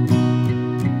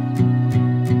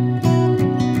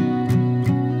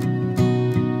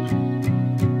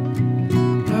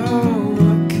 Oh,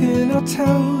 what can I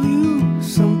tell you?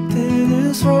 Something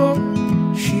is wrong.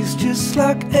 She's just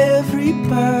like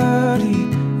everybody,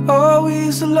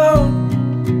 always alone.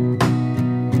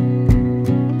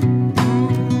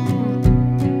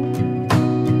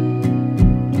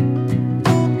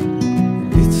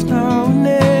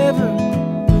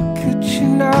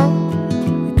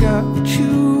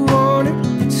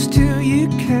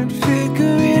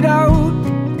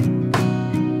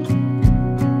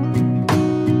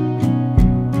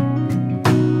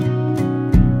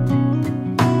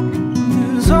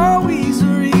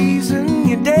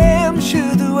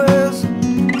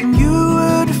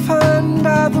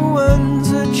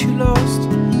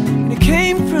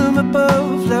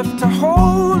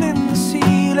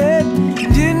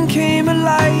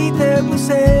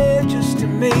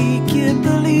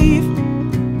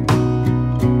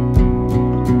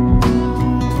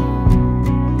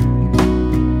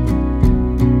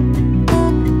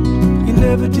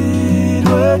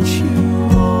 what you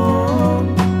want.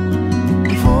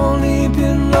 You've only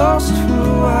been lost for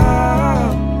a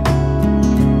while,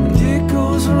 and it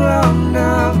goes around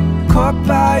now. Caught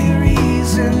by your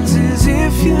reasons as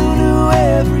if you knew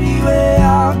every way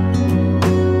out,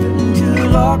 and you're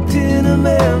locked in a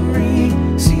memory.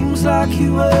 Seems like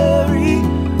you worry,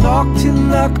 locked in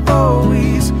like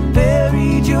always.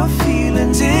 Buried your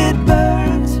feelings, it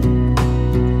burns.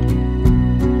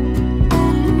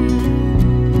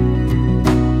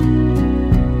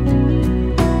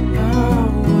 Oh,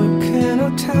 what can I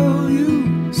tell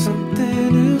you?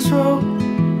 Something is wrong.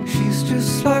 She's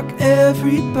just like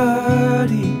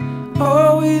everybody,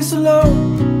 always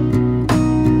alone.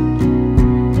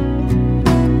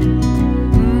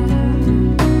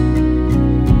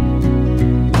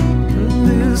 And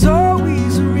there's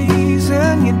always a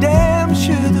reason, you're damn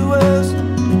sure there was.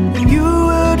 And you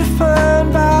were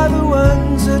defined by the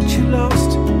ones that you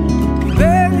lost. You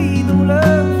barely know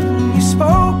love, and you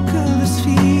spoke of this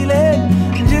feeling,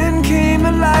 and then came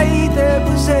a light that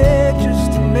was there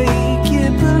just to make you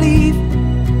believe.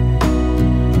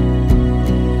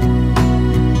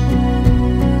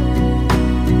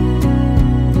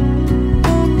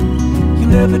 You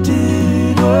never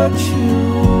did what you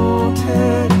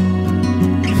wanted.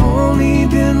 You've only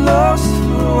been lost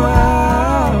for a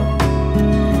while,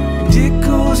 and it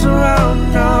goes around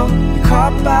now. You're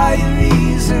caught by your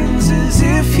reasons as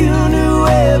if you knew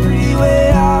every way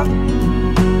out.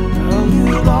 Now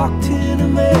you're locked in a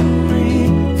memory.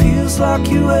 Feels like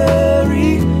you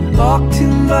worry, locked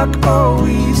in like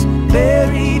always.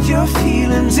 Buried your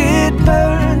feelings, it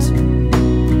burns.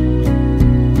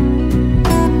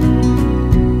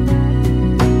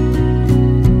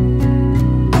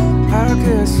 I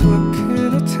guess what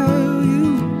can I tell you?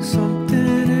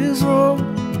 Something is wrong.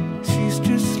 She's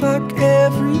just like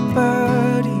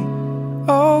everybody,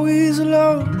 always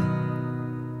alone.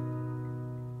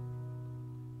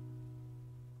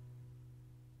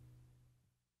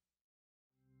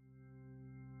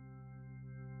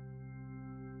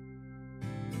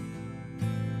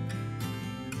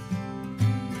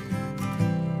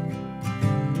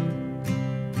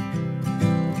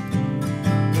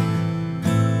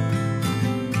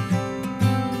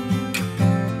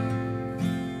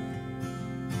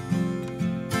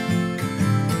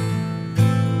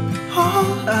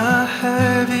 All I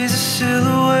have is a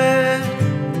silhouette,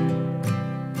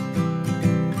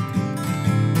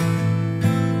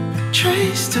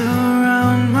 traced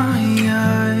around my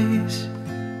eyes.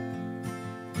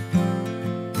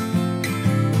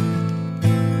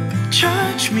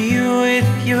 Charge me with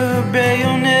your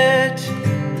bayonet,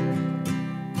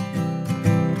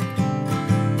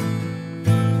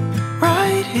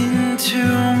 right into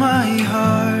my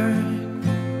heart.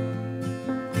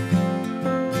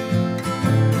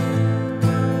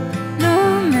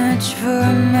 For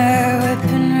my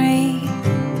weaponry,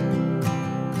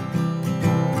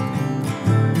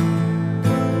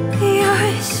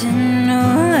 yours and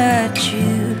all I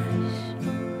choose.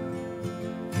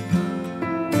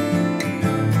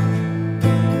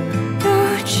 No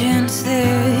chance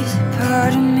there is a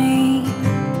part of me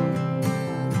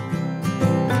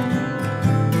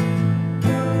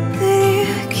that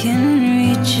you can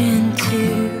reach into.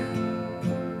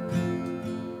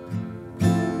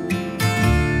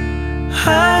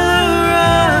 I'll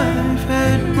arrive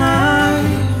at my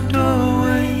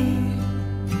doorway,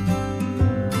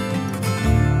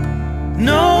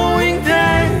 knowing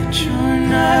that your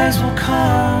eyes will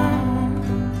come,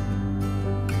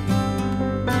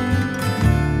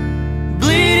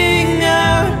 bleeding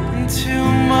out into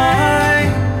my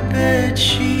bed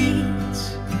sheets.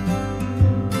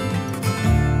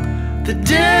 The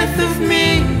death of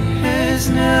me has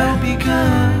now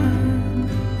begun.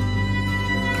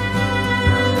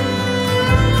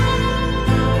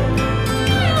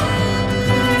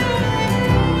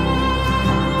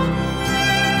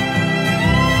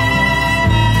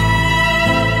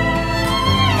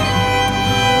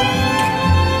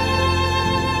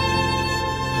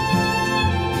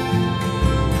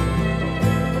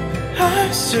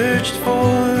 I searched for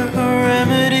a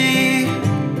remedy,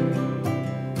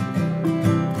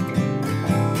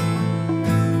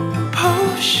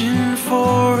 potion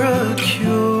for a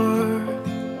cure.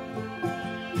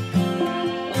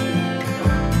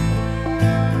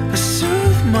 I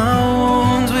soothe my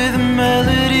wounds with a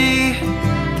melody,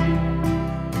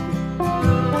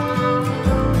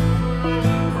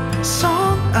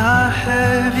 song I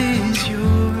have is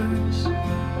yours.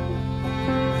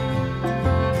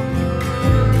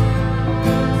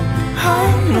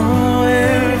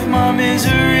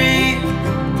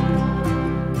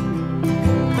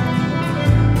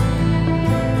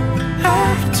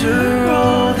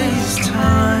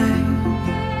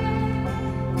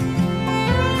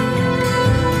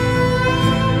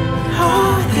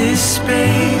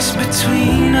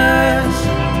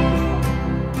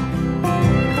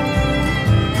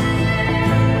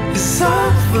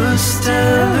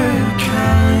 stellar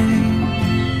kind,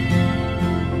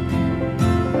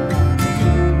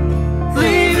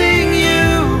 leaving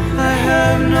you I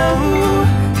have no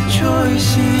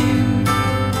choice in.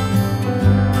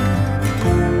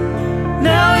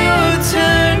 Now your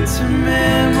turn to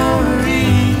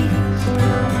memories.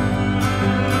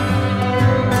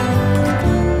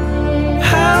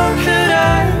 How could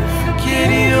I forget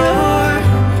your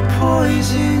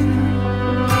poison?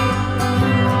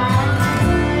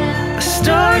 I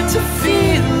start to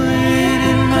feel it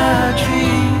in my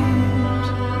dreams.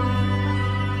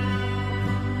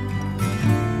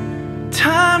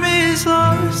 Time is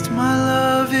lost, my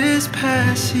love is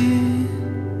passing.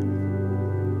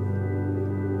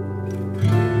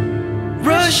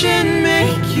 Rush and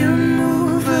make you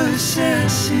move,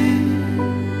 assassin.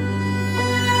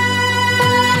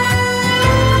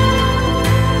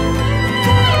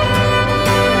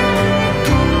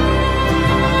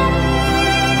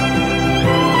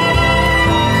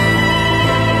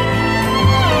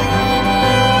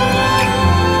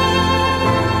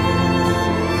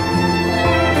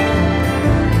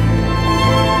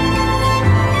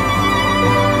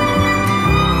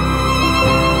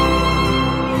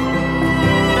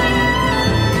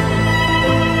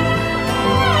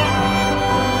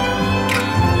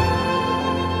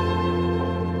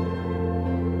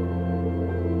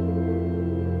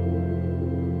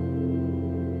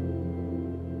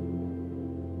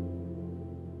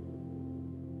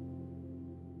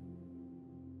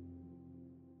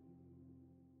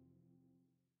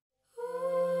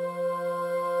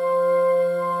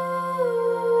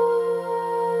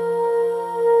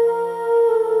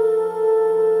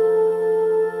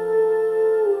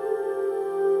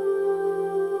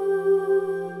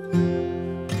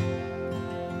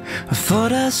 I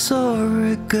thought I saw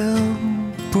a girl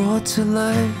brought to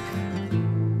life.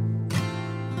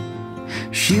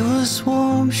 She was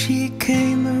warm, she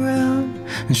came around,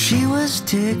 and she was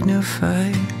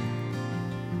dignified.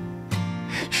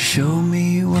 She showed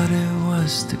me what it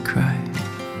was to cry.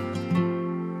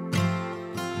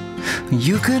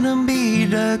 You couldn't be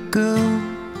that girl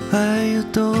I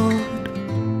adored.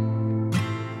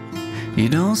 You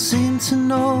don't seem to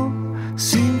know,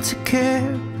 seem to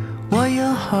care what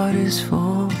your heart is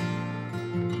for.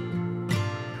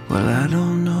 Well, I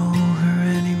don't know her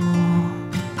anymore.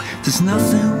 There's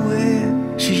nothing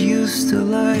where she used to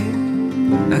lie.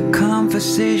 That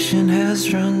conversation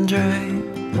has run dry.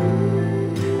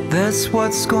 That's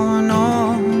what's going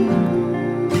on.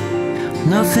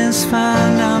 Nothing's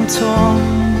fine, I'm torn.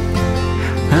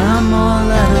 I'm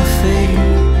all out of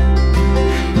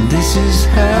faith. This is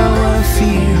how I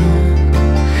feel.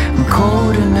 I'm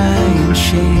cold and I am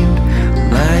shamed,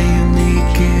 lying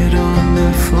naked on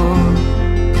the floor.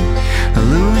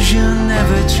 Illusion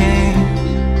never changed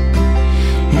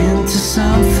into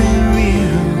something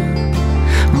real.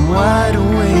 I'm wide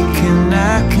awake and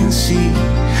I can see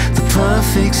the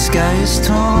perfect sky is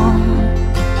torn.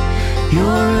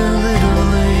 You're a little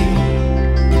late,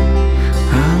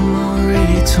 I'm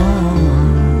already torn.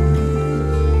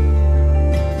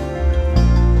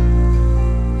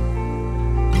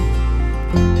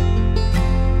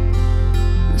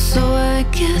 So I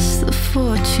guess the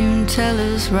fortune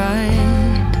teller's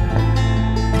right.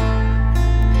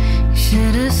 You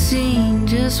should have seen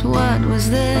just what was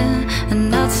there and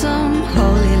not some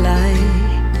holy light.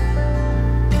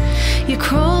 You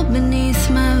crawled beneath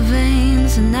my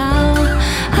veins and now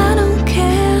I don't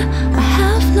care. I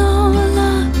have no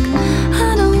luck,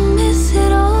 I don't miss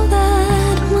it all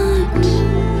that much.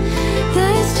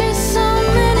 There's just so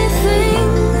many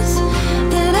things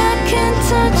that I can't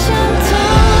touch. I'm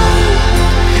torn,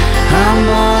 I'm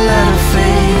all out of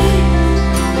faith.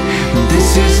 This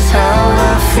is how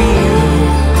I feel.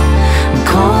 I'm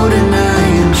cold and I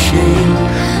am shamed,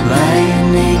 lying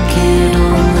naked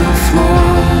on the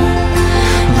floor.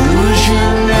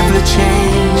 Illusion never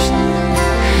changed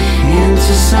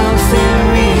into something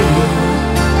real.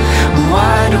 I'm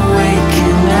wide awake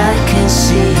and I can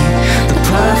see the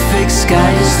perfect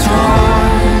sky is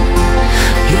torn.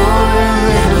 You're a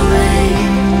little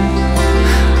late,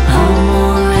 I'm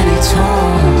already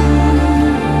torn.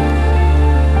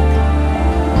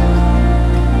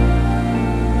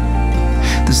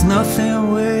 There's nothing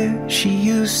where she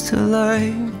used to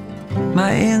lie.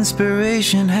 My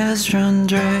inspiration has run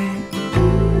dry.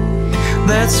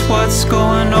 That's what's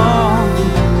going on.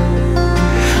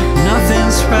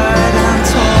 Nothing's right, I'm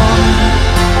torn.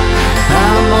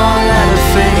 I'm all out of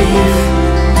faith.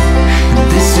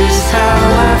 This is how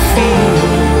I feel.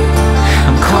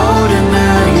 I'm cold and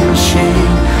I am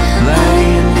shamed,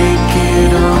 lying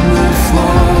naked on the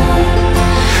floor.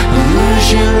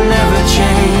 Illusion never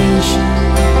changed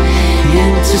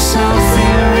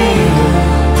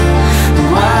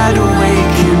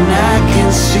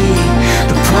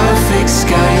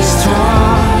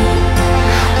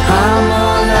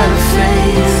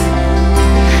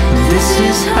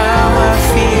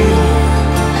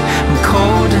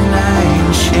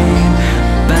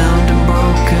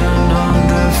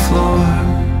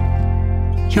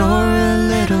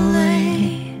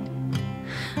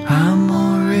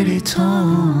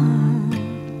tongue.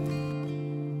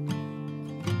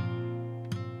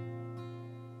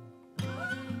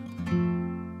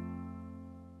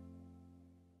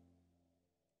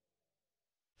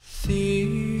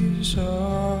 These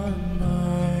are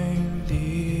mine,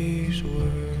 these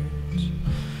words,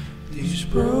 these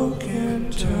broken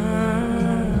turns.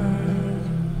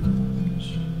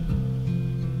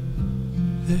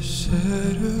 They're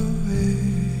set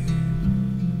away,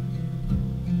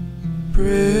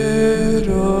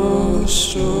 brittle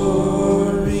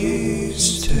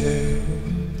stories tear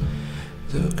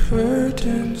the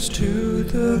curtains to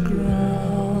the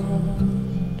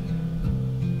ground.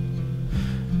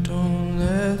 Don't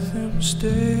let them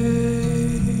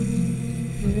stay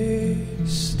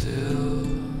still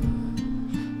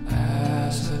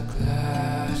as the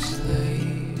glass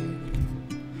lake,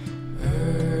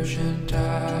 urgent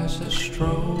as a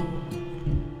stroke.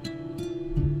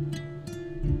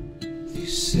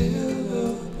 These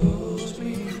syllables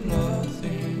mean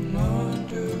nothing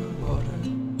underwater.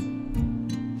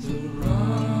 The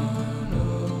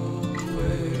runaway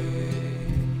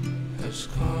has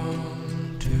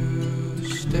come to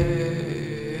stay.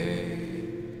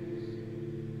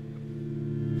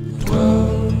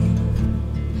 Dwell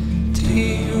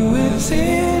deep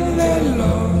within their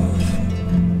love,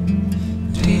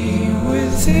 deep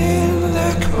within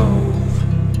their cove.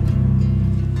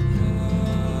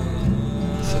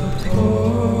 The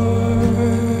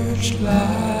porch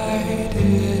light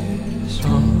is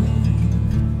on.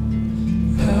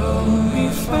 Help me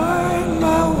find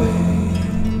my way,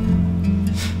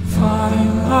 find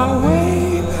my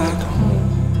way back home.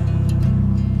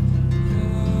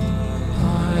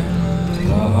 I'm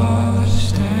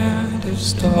lost and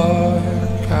it's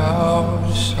dark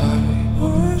outside.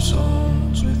 War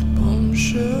zones with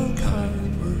bombshell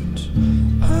kind words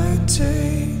I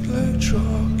take like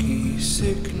chalky,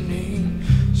 sickening,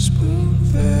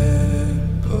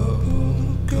 spoon-fed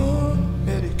bubblegum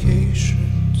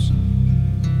medications.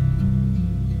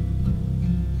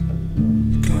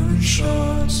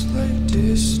 Gunshots like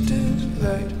distant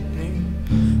lightning,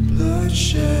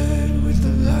 bloodshed with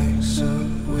the likes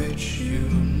of which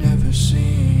you've never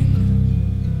seen.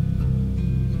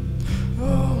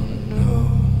 Oh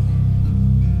no,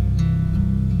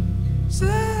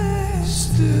 stay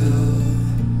still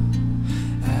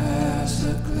as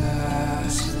the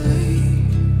glass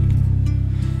lake,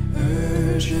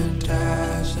 urgent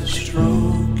as a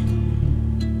stroke.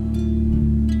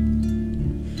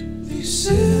 These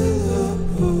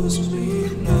syllables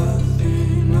mean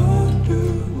nothing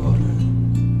underwater.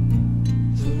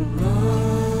 The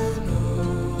runaway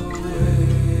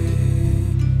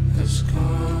has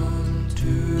come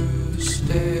to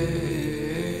stay.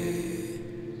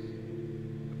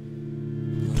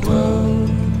 Dwell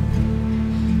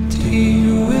deep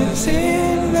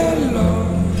within their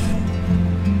love,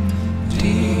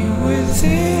 deep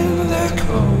within their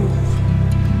cove.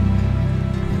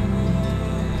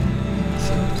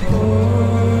 The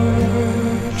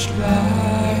porch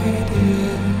light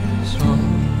is on.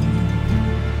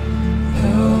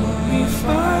 Help me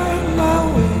find my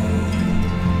way,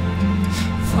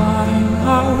 find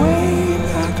my way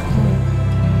back home.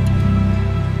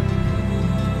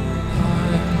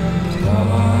 I'm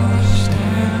lost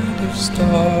and it's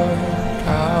dark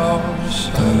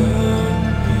outside.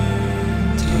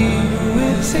 Deep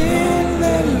within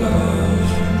their love,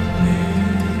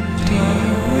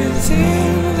 deep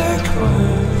within their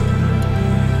cove.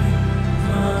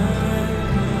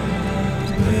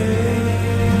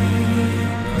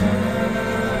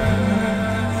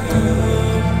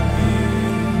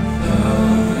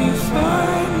 Help me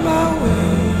find my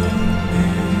way,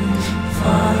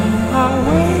 find my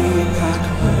way back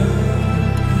home.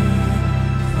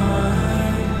 Find my way back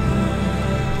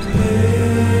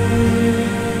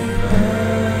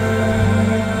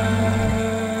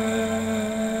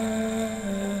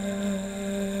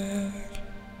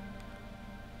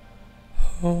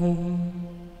home.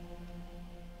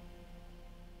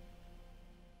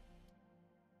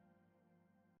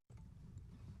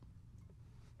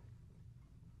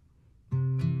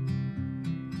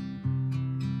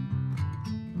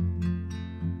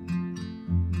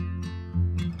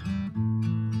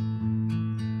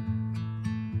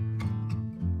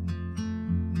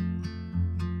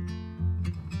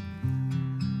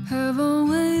 I've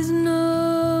always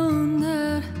known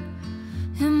that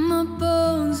in my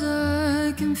bones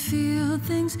I can feel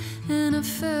things, and I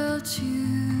felt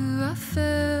you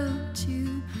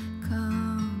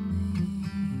coming.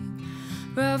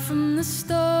 Right from the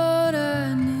start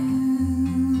I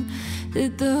knew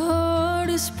that the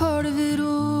hardest part of it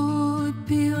all would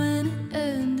be when it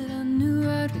ended. I knew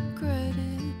I'd regret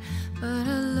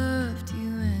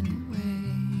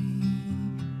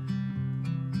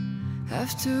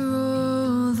After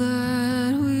all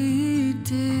that we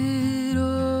did,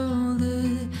 all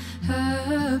that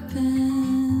happened,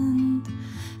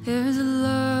 there's a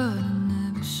lot I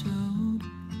never showed.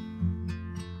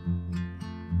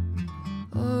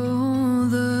 All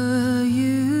the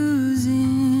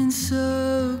using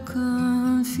so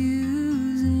confusing.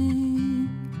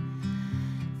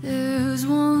 There's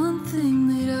one thing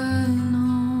that I know.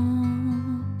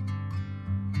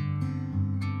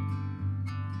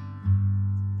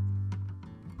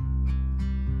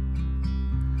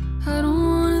 I don't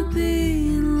wanna be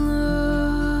in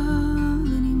love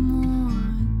anymore.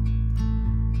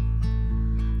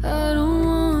 I don't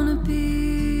wanna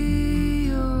be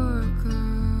your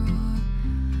girl.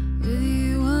 With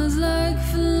you was like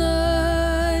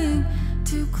flying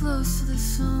too close to the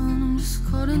sun. I'm just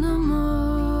caught in a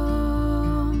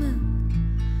moment,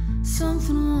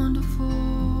 something wonderful.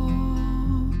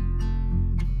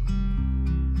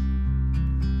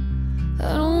 I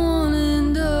don't wanna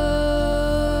end up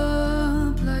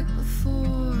like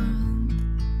before.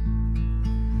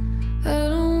 I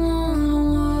don't wanna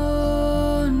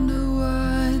wonder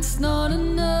why it's not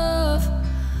enough.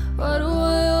 Why do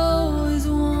I always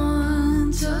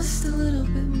want just a little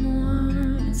bit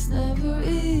more? It's never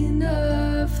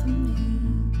enough for me.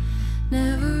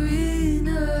 Never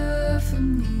enough for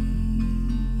me.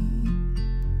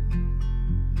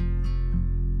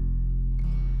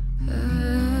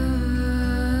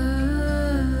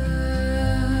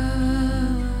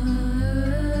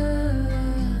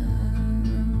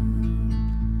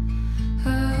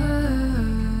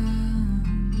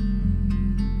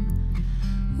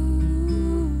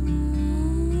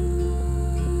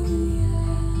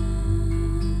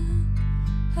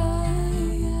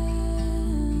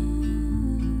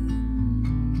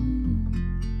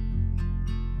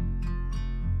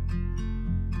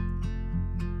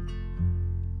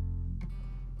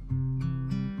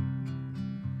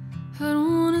 I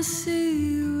don't wanna see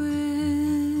you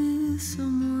with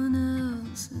someone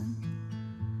else, and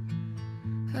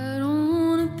I don't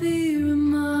wanna be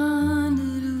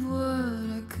reminded of what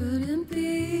I couldn't be.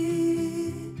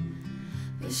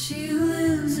 But she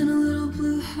lives in a little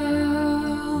blue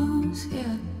house,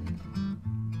 yeah.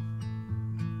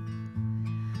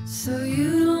 So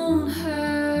you don't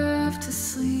have to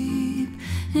sleep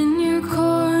in your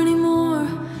car anymore,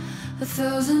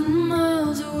 1,000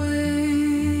 miles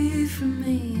away from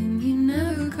me. And you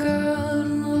never got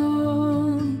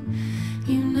lonely,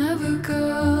 you never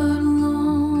got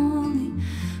lonely.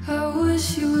 I wish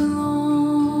you were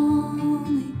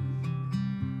lonely,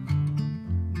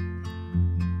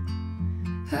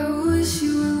 I wish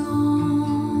you were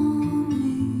lonely,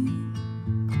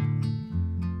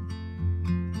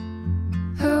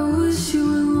 I wish you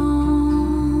were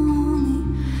lonely,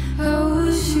 I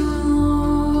wish you were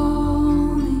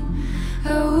lonely, I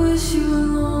wish you were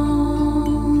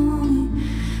lonely,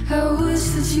 I wish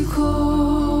that you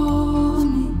called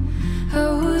me, I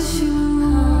wish you were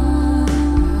lonely,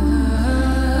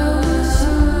 I wish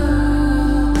you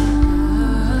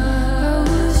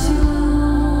were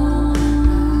lonely,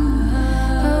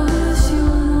 I wish you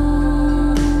were lonely, I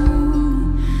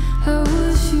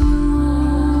wish you were lonely,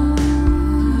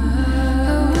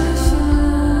 I wish you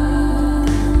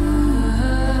were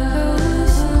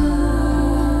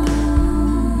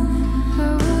lonely, I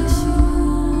wish you were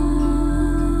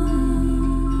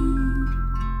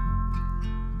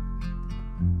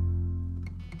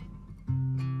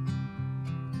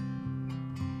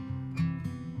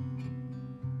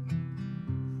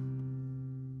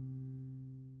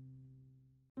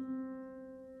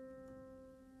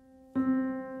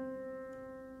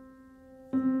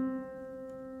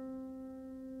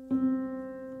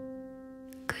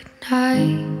Good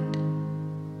night,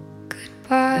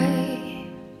 goodbye,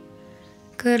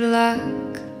 good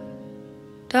luck,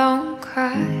 don't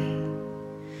cry.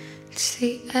 It's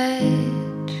the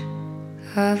edge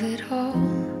of it all.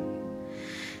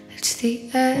 It's the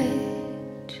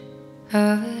edge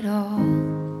of it all.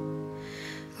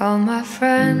 All my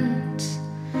friends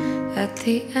at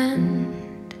the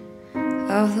end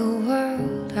of the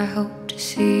world, I hope to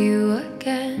see you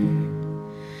again.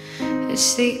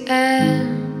 It's the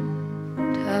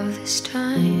end of this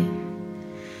time.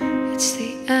 It's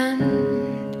the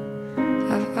end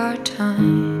of our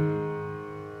time.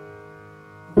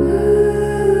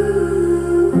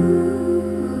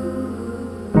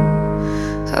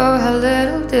 Oh, how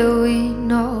little do we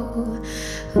know.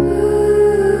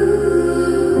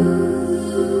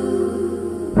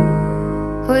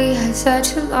 We had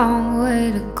such a long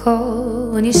way to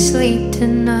go. When you sleep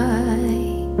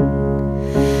tonight,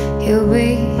 you'll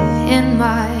be in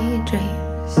my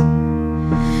dreams.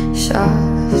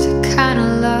 soft kind of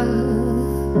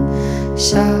love,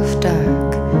 soft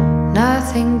dark,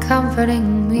 nothing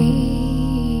comforting me.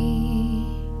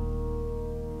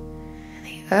 And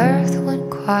the earth went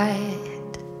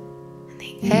quiet, and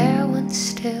the air went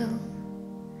still.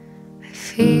 I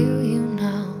feel you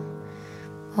now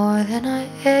more than I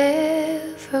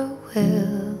ever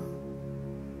will.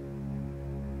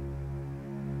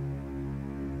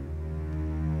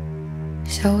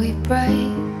 So we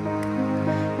break,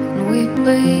 and we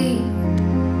bleed,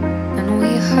 and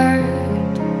we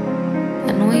hurt,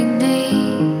 and we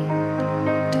need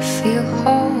to feel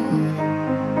whole,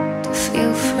 to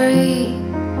feel free,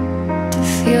 to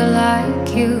feel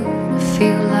like you, to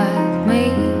feel like me.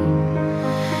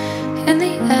 In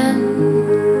the end,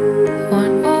 we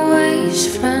weren't always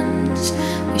friends.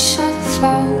 We saw the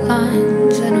fault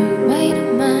lines and we made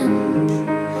amends.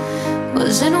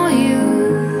 Was it on you?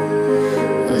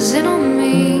 Was it on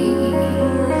me?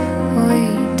 We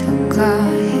took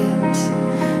our hits,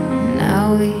 and now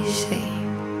we see.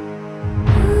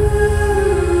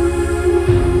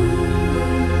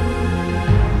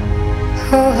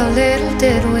 Oh, how little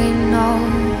did we know.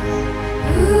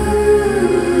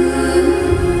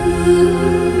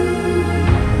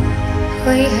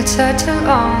 We had such a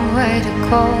long way to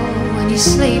go. When you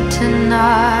sleep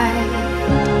tonight,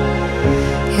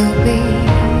 you'll be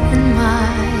in my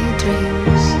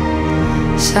dreams.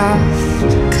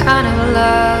 Soft kind of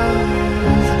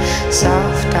love,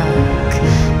 soft dark,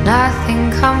 nothing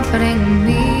comforting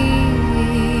me.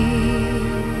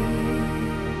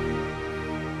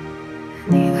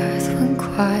 And the earth went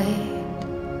quiet,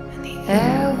 and the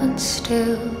air went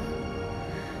still.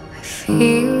 I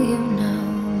feel you now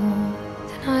more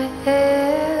than I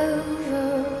ever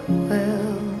will.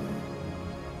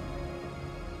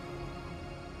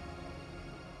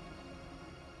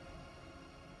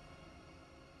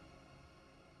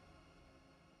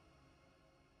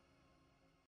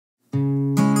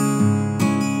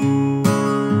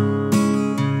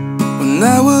 When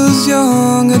I was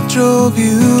young, I drove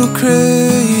you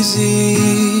crazy,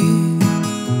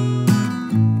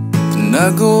 and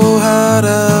I go hide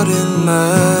out in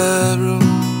my room.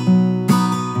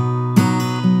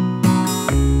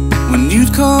 When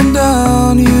you'd come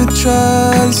down, you'd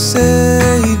try to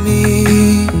save me,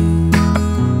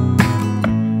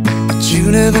 but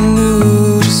you never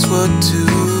knew just what to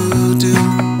do.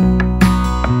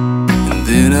 And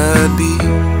then I'd be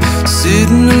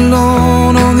sitting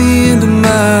alone on the end of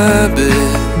my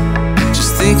bed,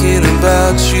 just thinking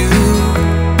about you,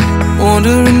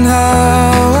 wondering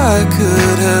how I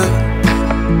could help.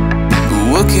 But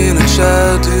what can a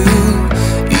child do,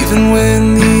 even when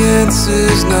the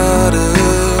answer's not a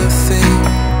thing?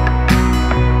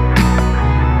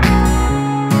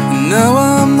 And now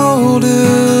I'm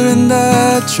older and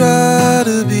I try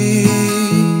to be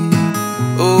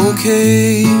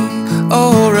okay,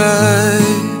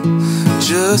 alright,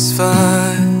 just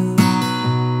fine.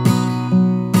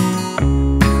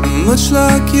 Much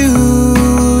like you,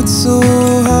 it's so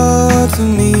hard for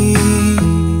me.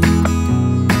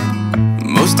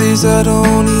 Most days I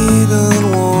don't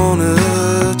even wanna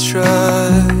try.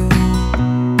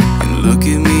 And look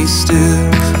at me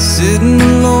still, sitting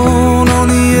alone on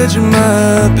the edge of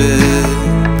my bed,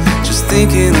 just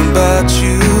thinking about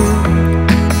you,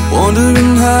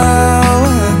 wondering how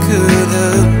I could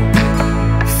help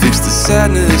fix the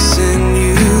sadness in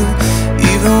you,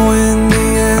 even when the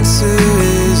answer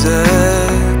is I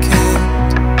can't.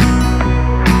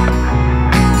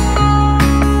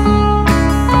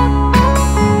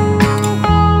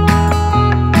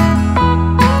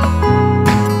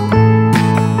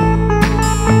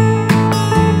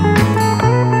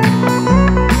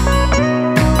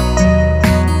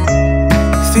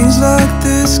 Things like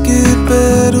this get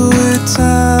better with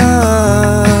time.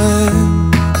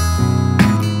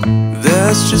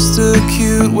 That's just a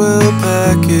cute,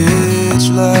 well-packaged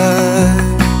lie.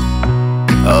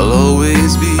 I'll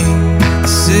always be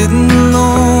sitting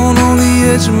alone on the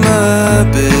edge of my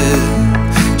bed,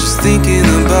 just thinking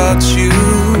about you.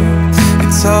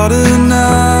 It's harder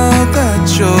now that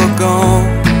you're gone,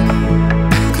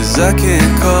 'cause I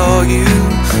can't call you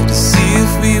to see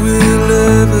if we will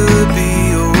ever be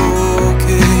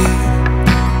okay.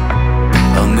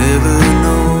 I'll never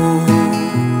know.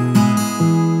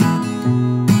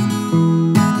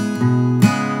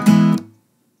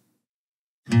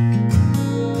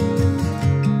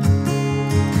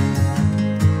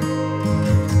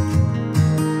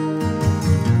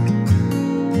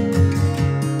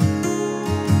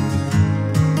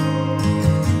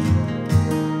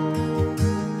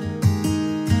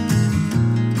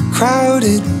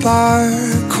 Crowded bar,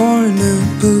 corner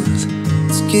booth,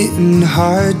 it's getting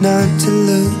hard not to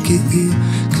look at you,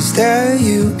 'cause there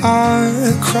you are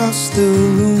across the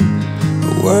room,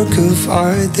 a work of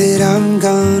art that I'm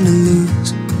gonna lose.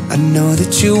 I know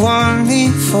that you want me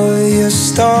for your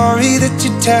story that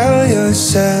you tell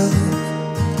yourself.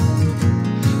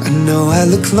 I know I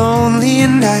look lonely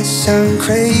and I sound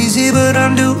crazy, but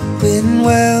I'm doing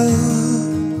well,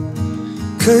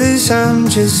 'cause I'm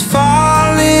just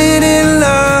falling in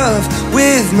love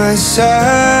with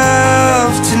myself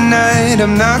tonight.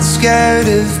 I'm not scared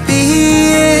of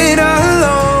being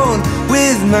alone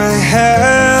with my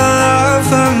hell of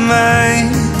a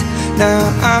mind. Now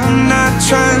I'm not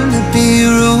trying to be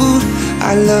rude,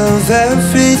 I love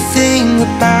everything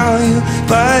about you,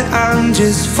 but I'm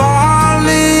just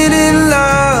falling in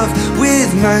love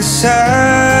with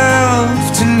myself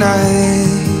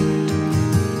tonight,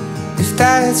 if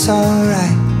that's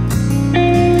alright.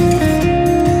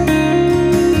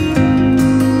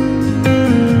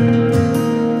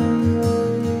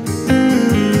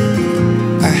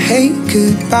 I hate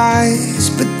goodbyes,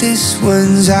 but this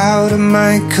one's out of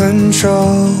my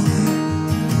control.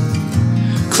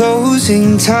 Closing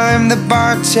time, the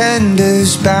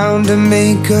bartender's bound to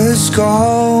make us go.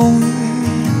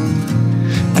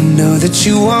 I know that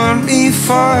you want me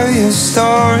for your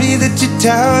story that you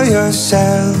tell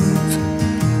yourself.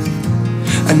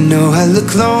 I know I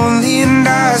look lonely and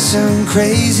I sound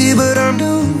crazy, but I'm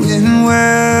doing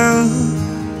well,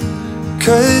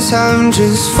 'cause I'm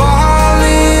just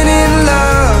falling in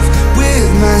love with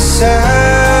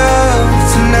myself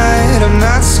tonight. I'm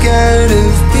not scared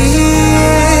of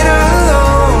being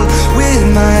alone with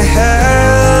my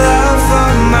hell of a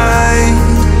mind.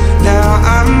 Now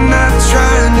I'm not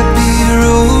trying to be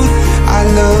rude, I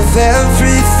love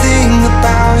everything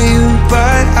about you,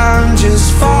 but I'm just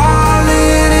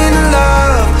falling in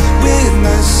love with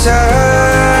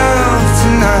myself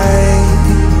tonight,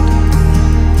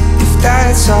 if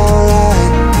that's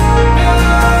alright.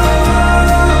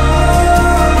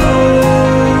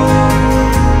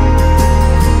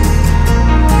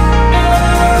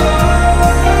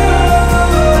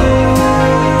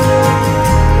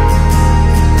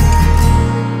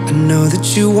 I know that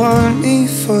you want me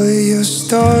for your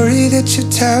story that you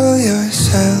tell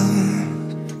yourself.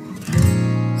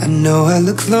 I know I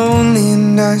look lonely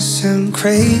and I sound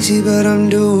crazy, but I'm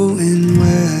doing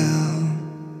well,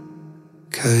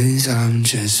 'cause I'm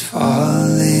just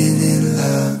falling in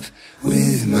love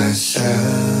with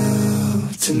myself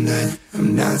tonight. I'm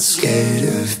not scared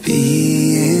of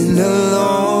being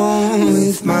alone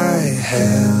with my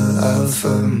hell of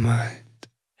a mind.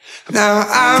 Now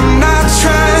I'm not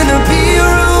trying to be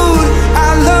rude, I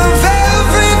love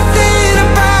everything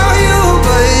about you,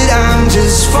 but I'm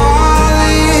just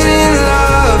falling in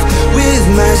love with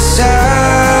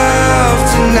myself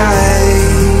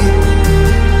tonight,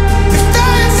 if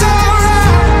that's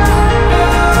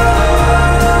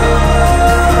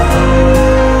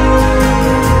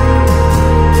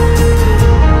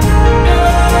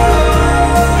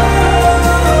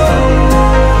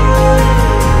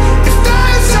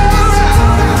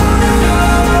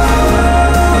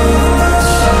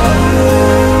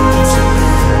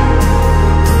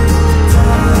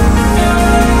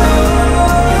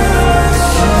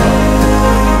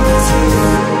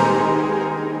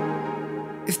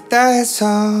that's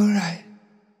alright.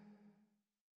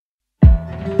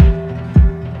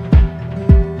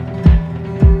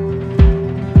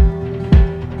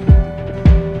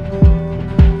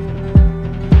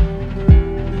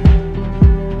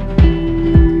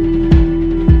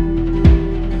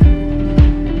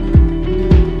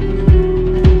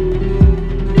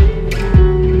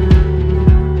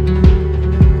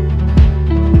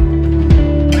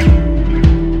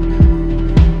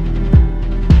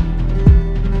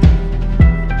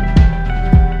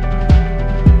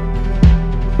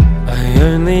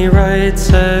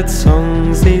 Sad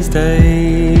songs these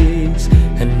days,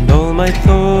 and all my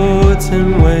thoughts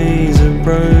and ways are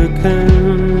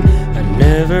broken. I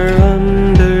never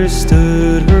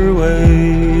understood her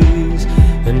ways,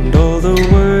 and all the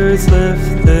words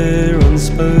left there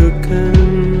unspoken.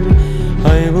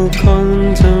 I will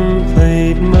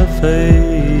contemplate my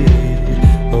fate,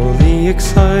 all the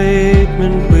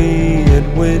excitement we had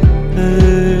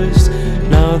witnessed.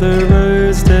 Now the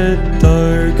road's dead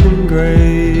dark and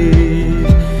grey,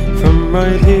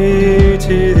 right here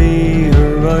to the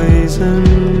horizon.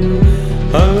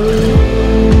 Oh,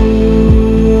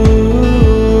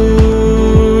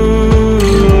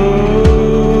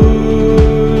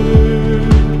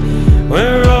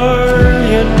 where are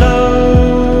you now?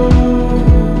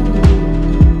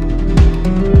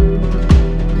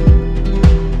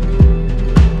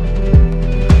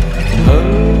 Oh,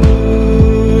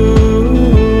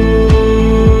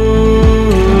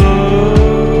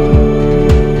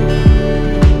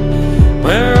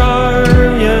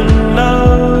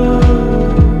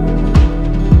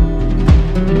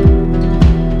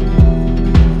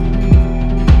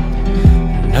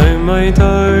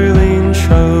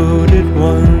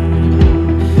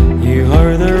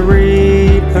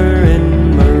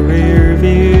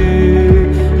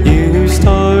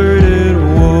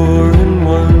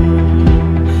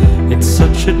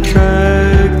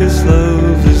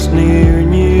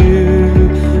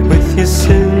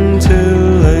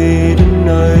 scintillating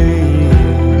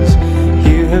eyes.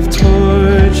 You have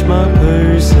torched my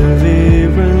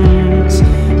perseverance.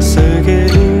 So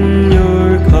get in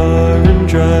your car and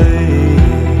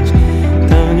drive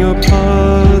down your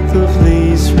path of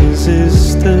least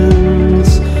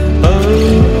resistance.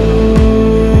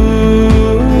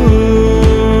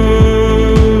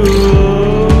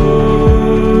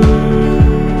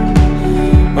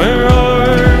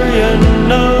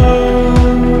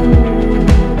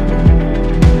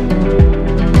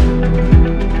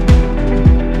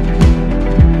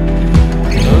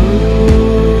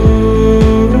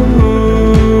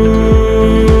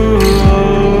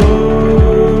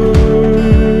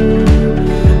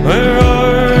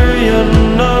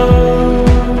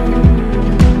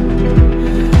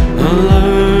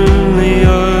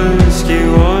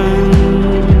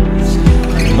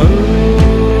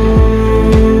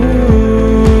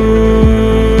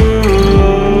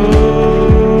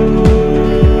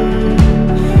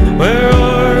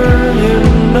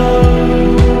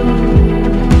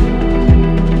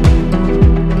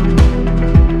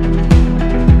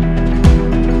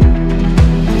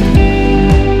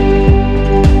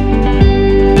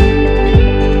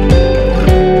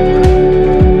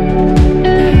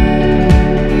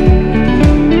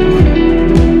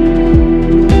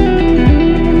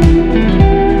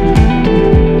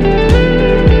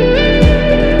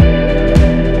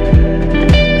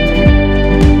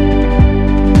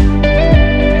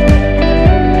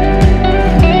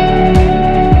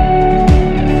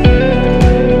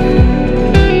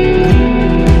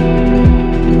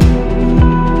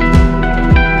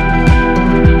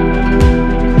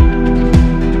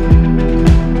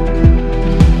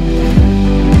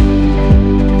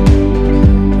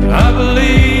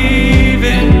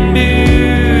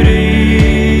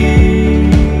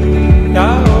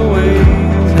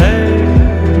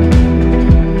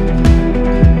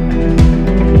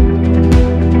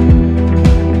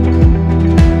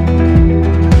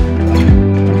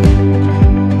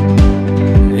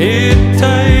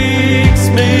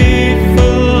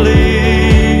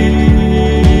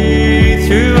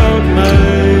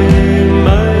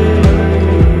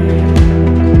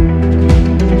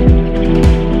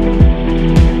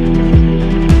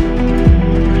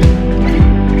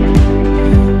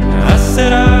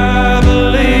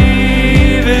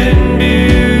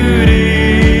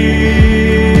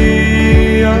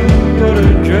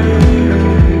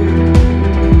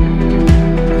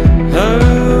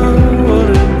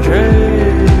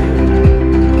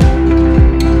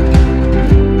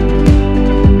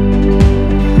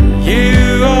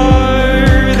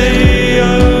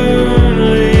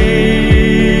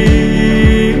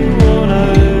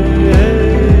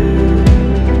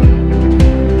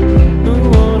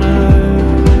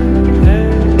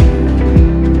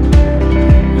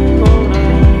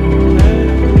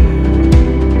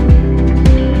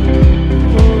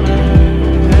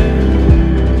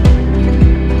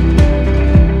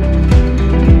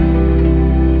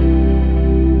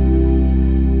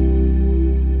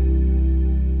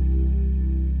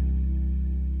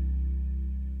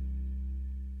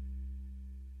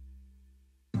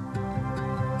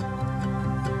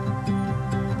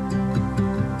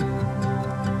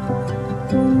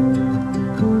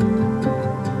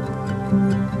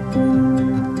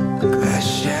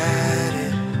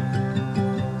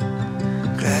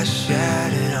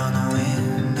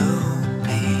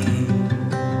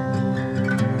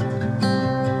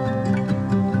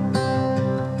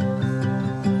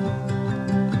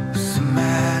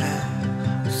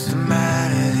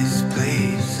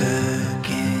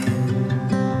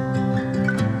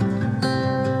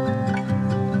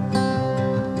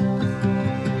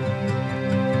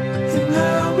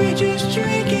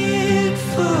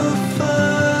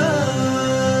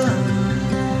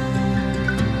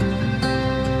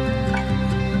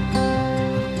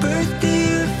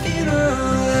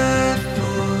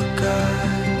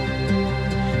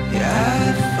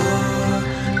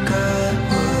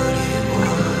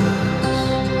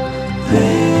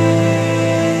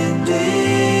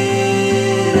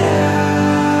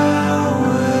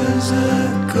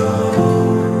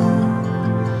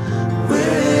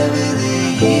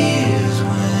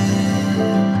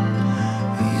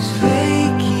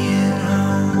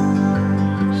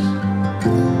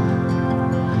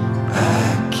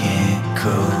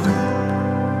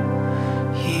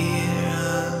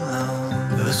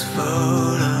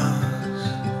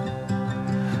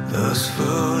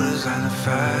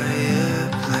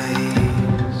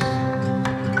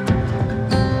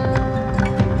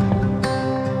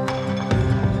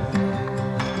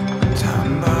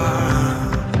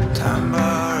 Time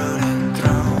borrowed and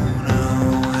thrown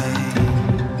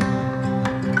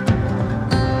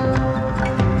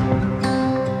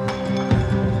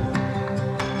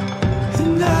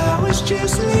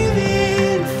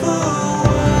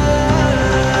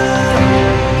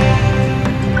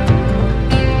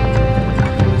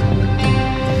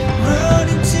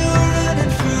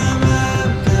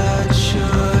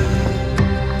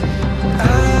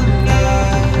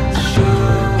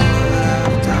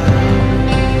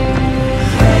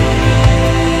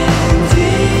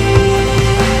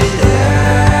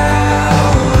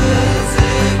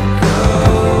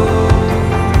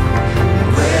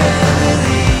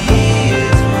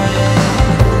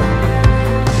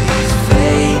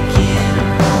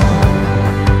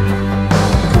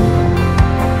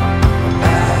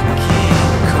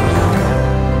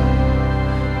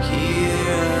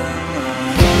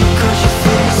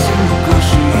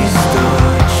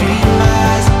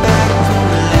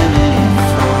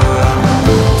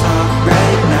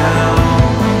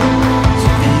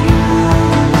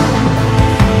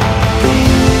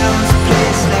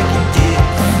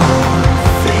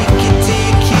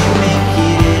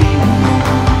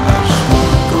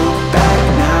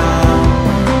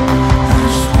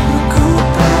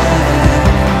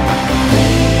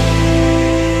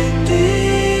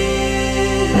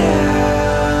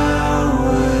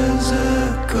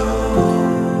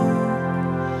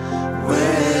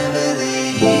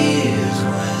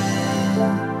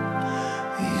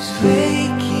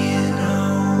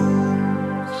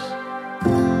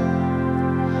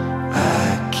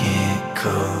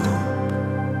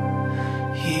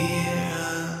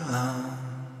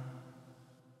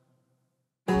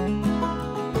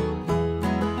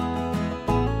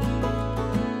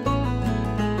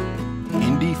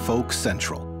Folk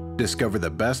Central. Discover the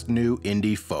best new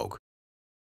indie folk.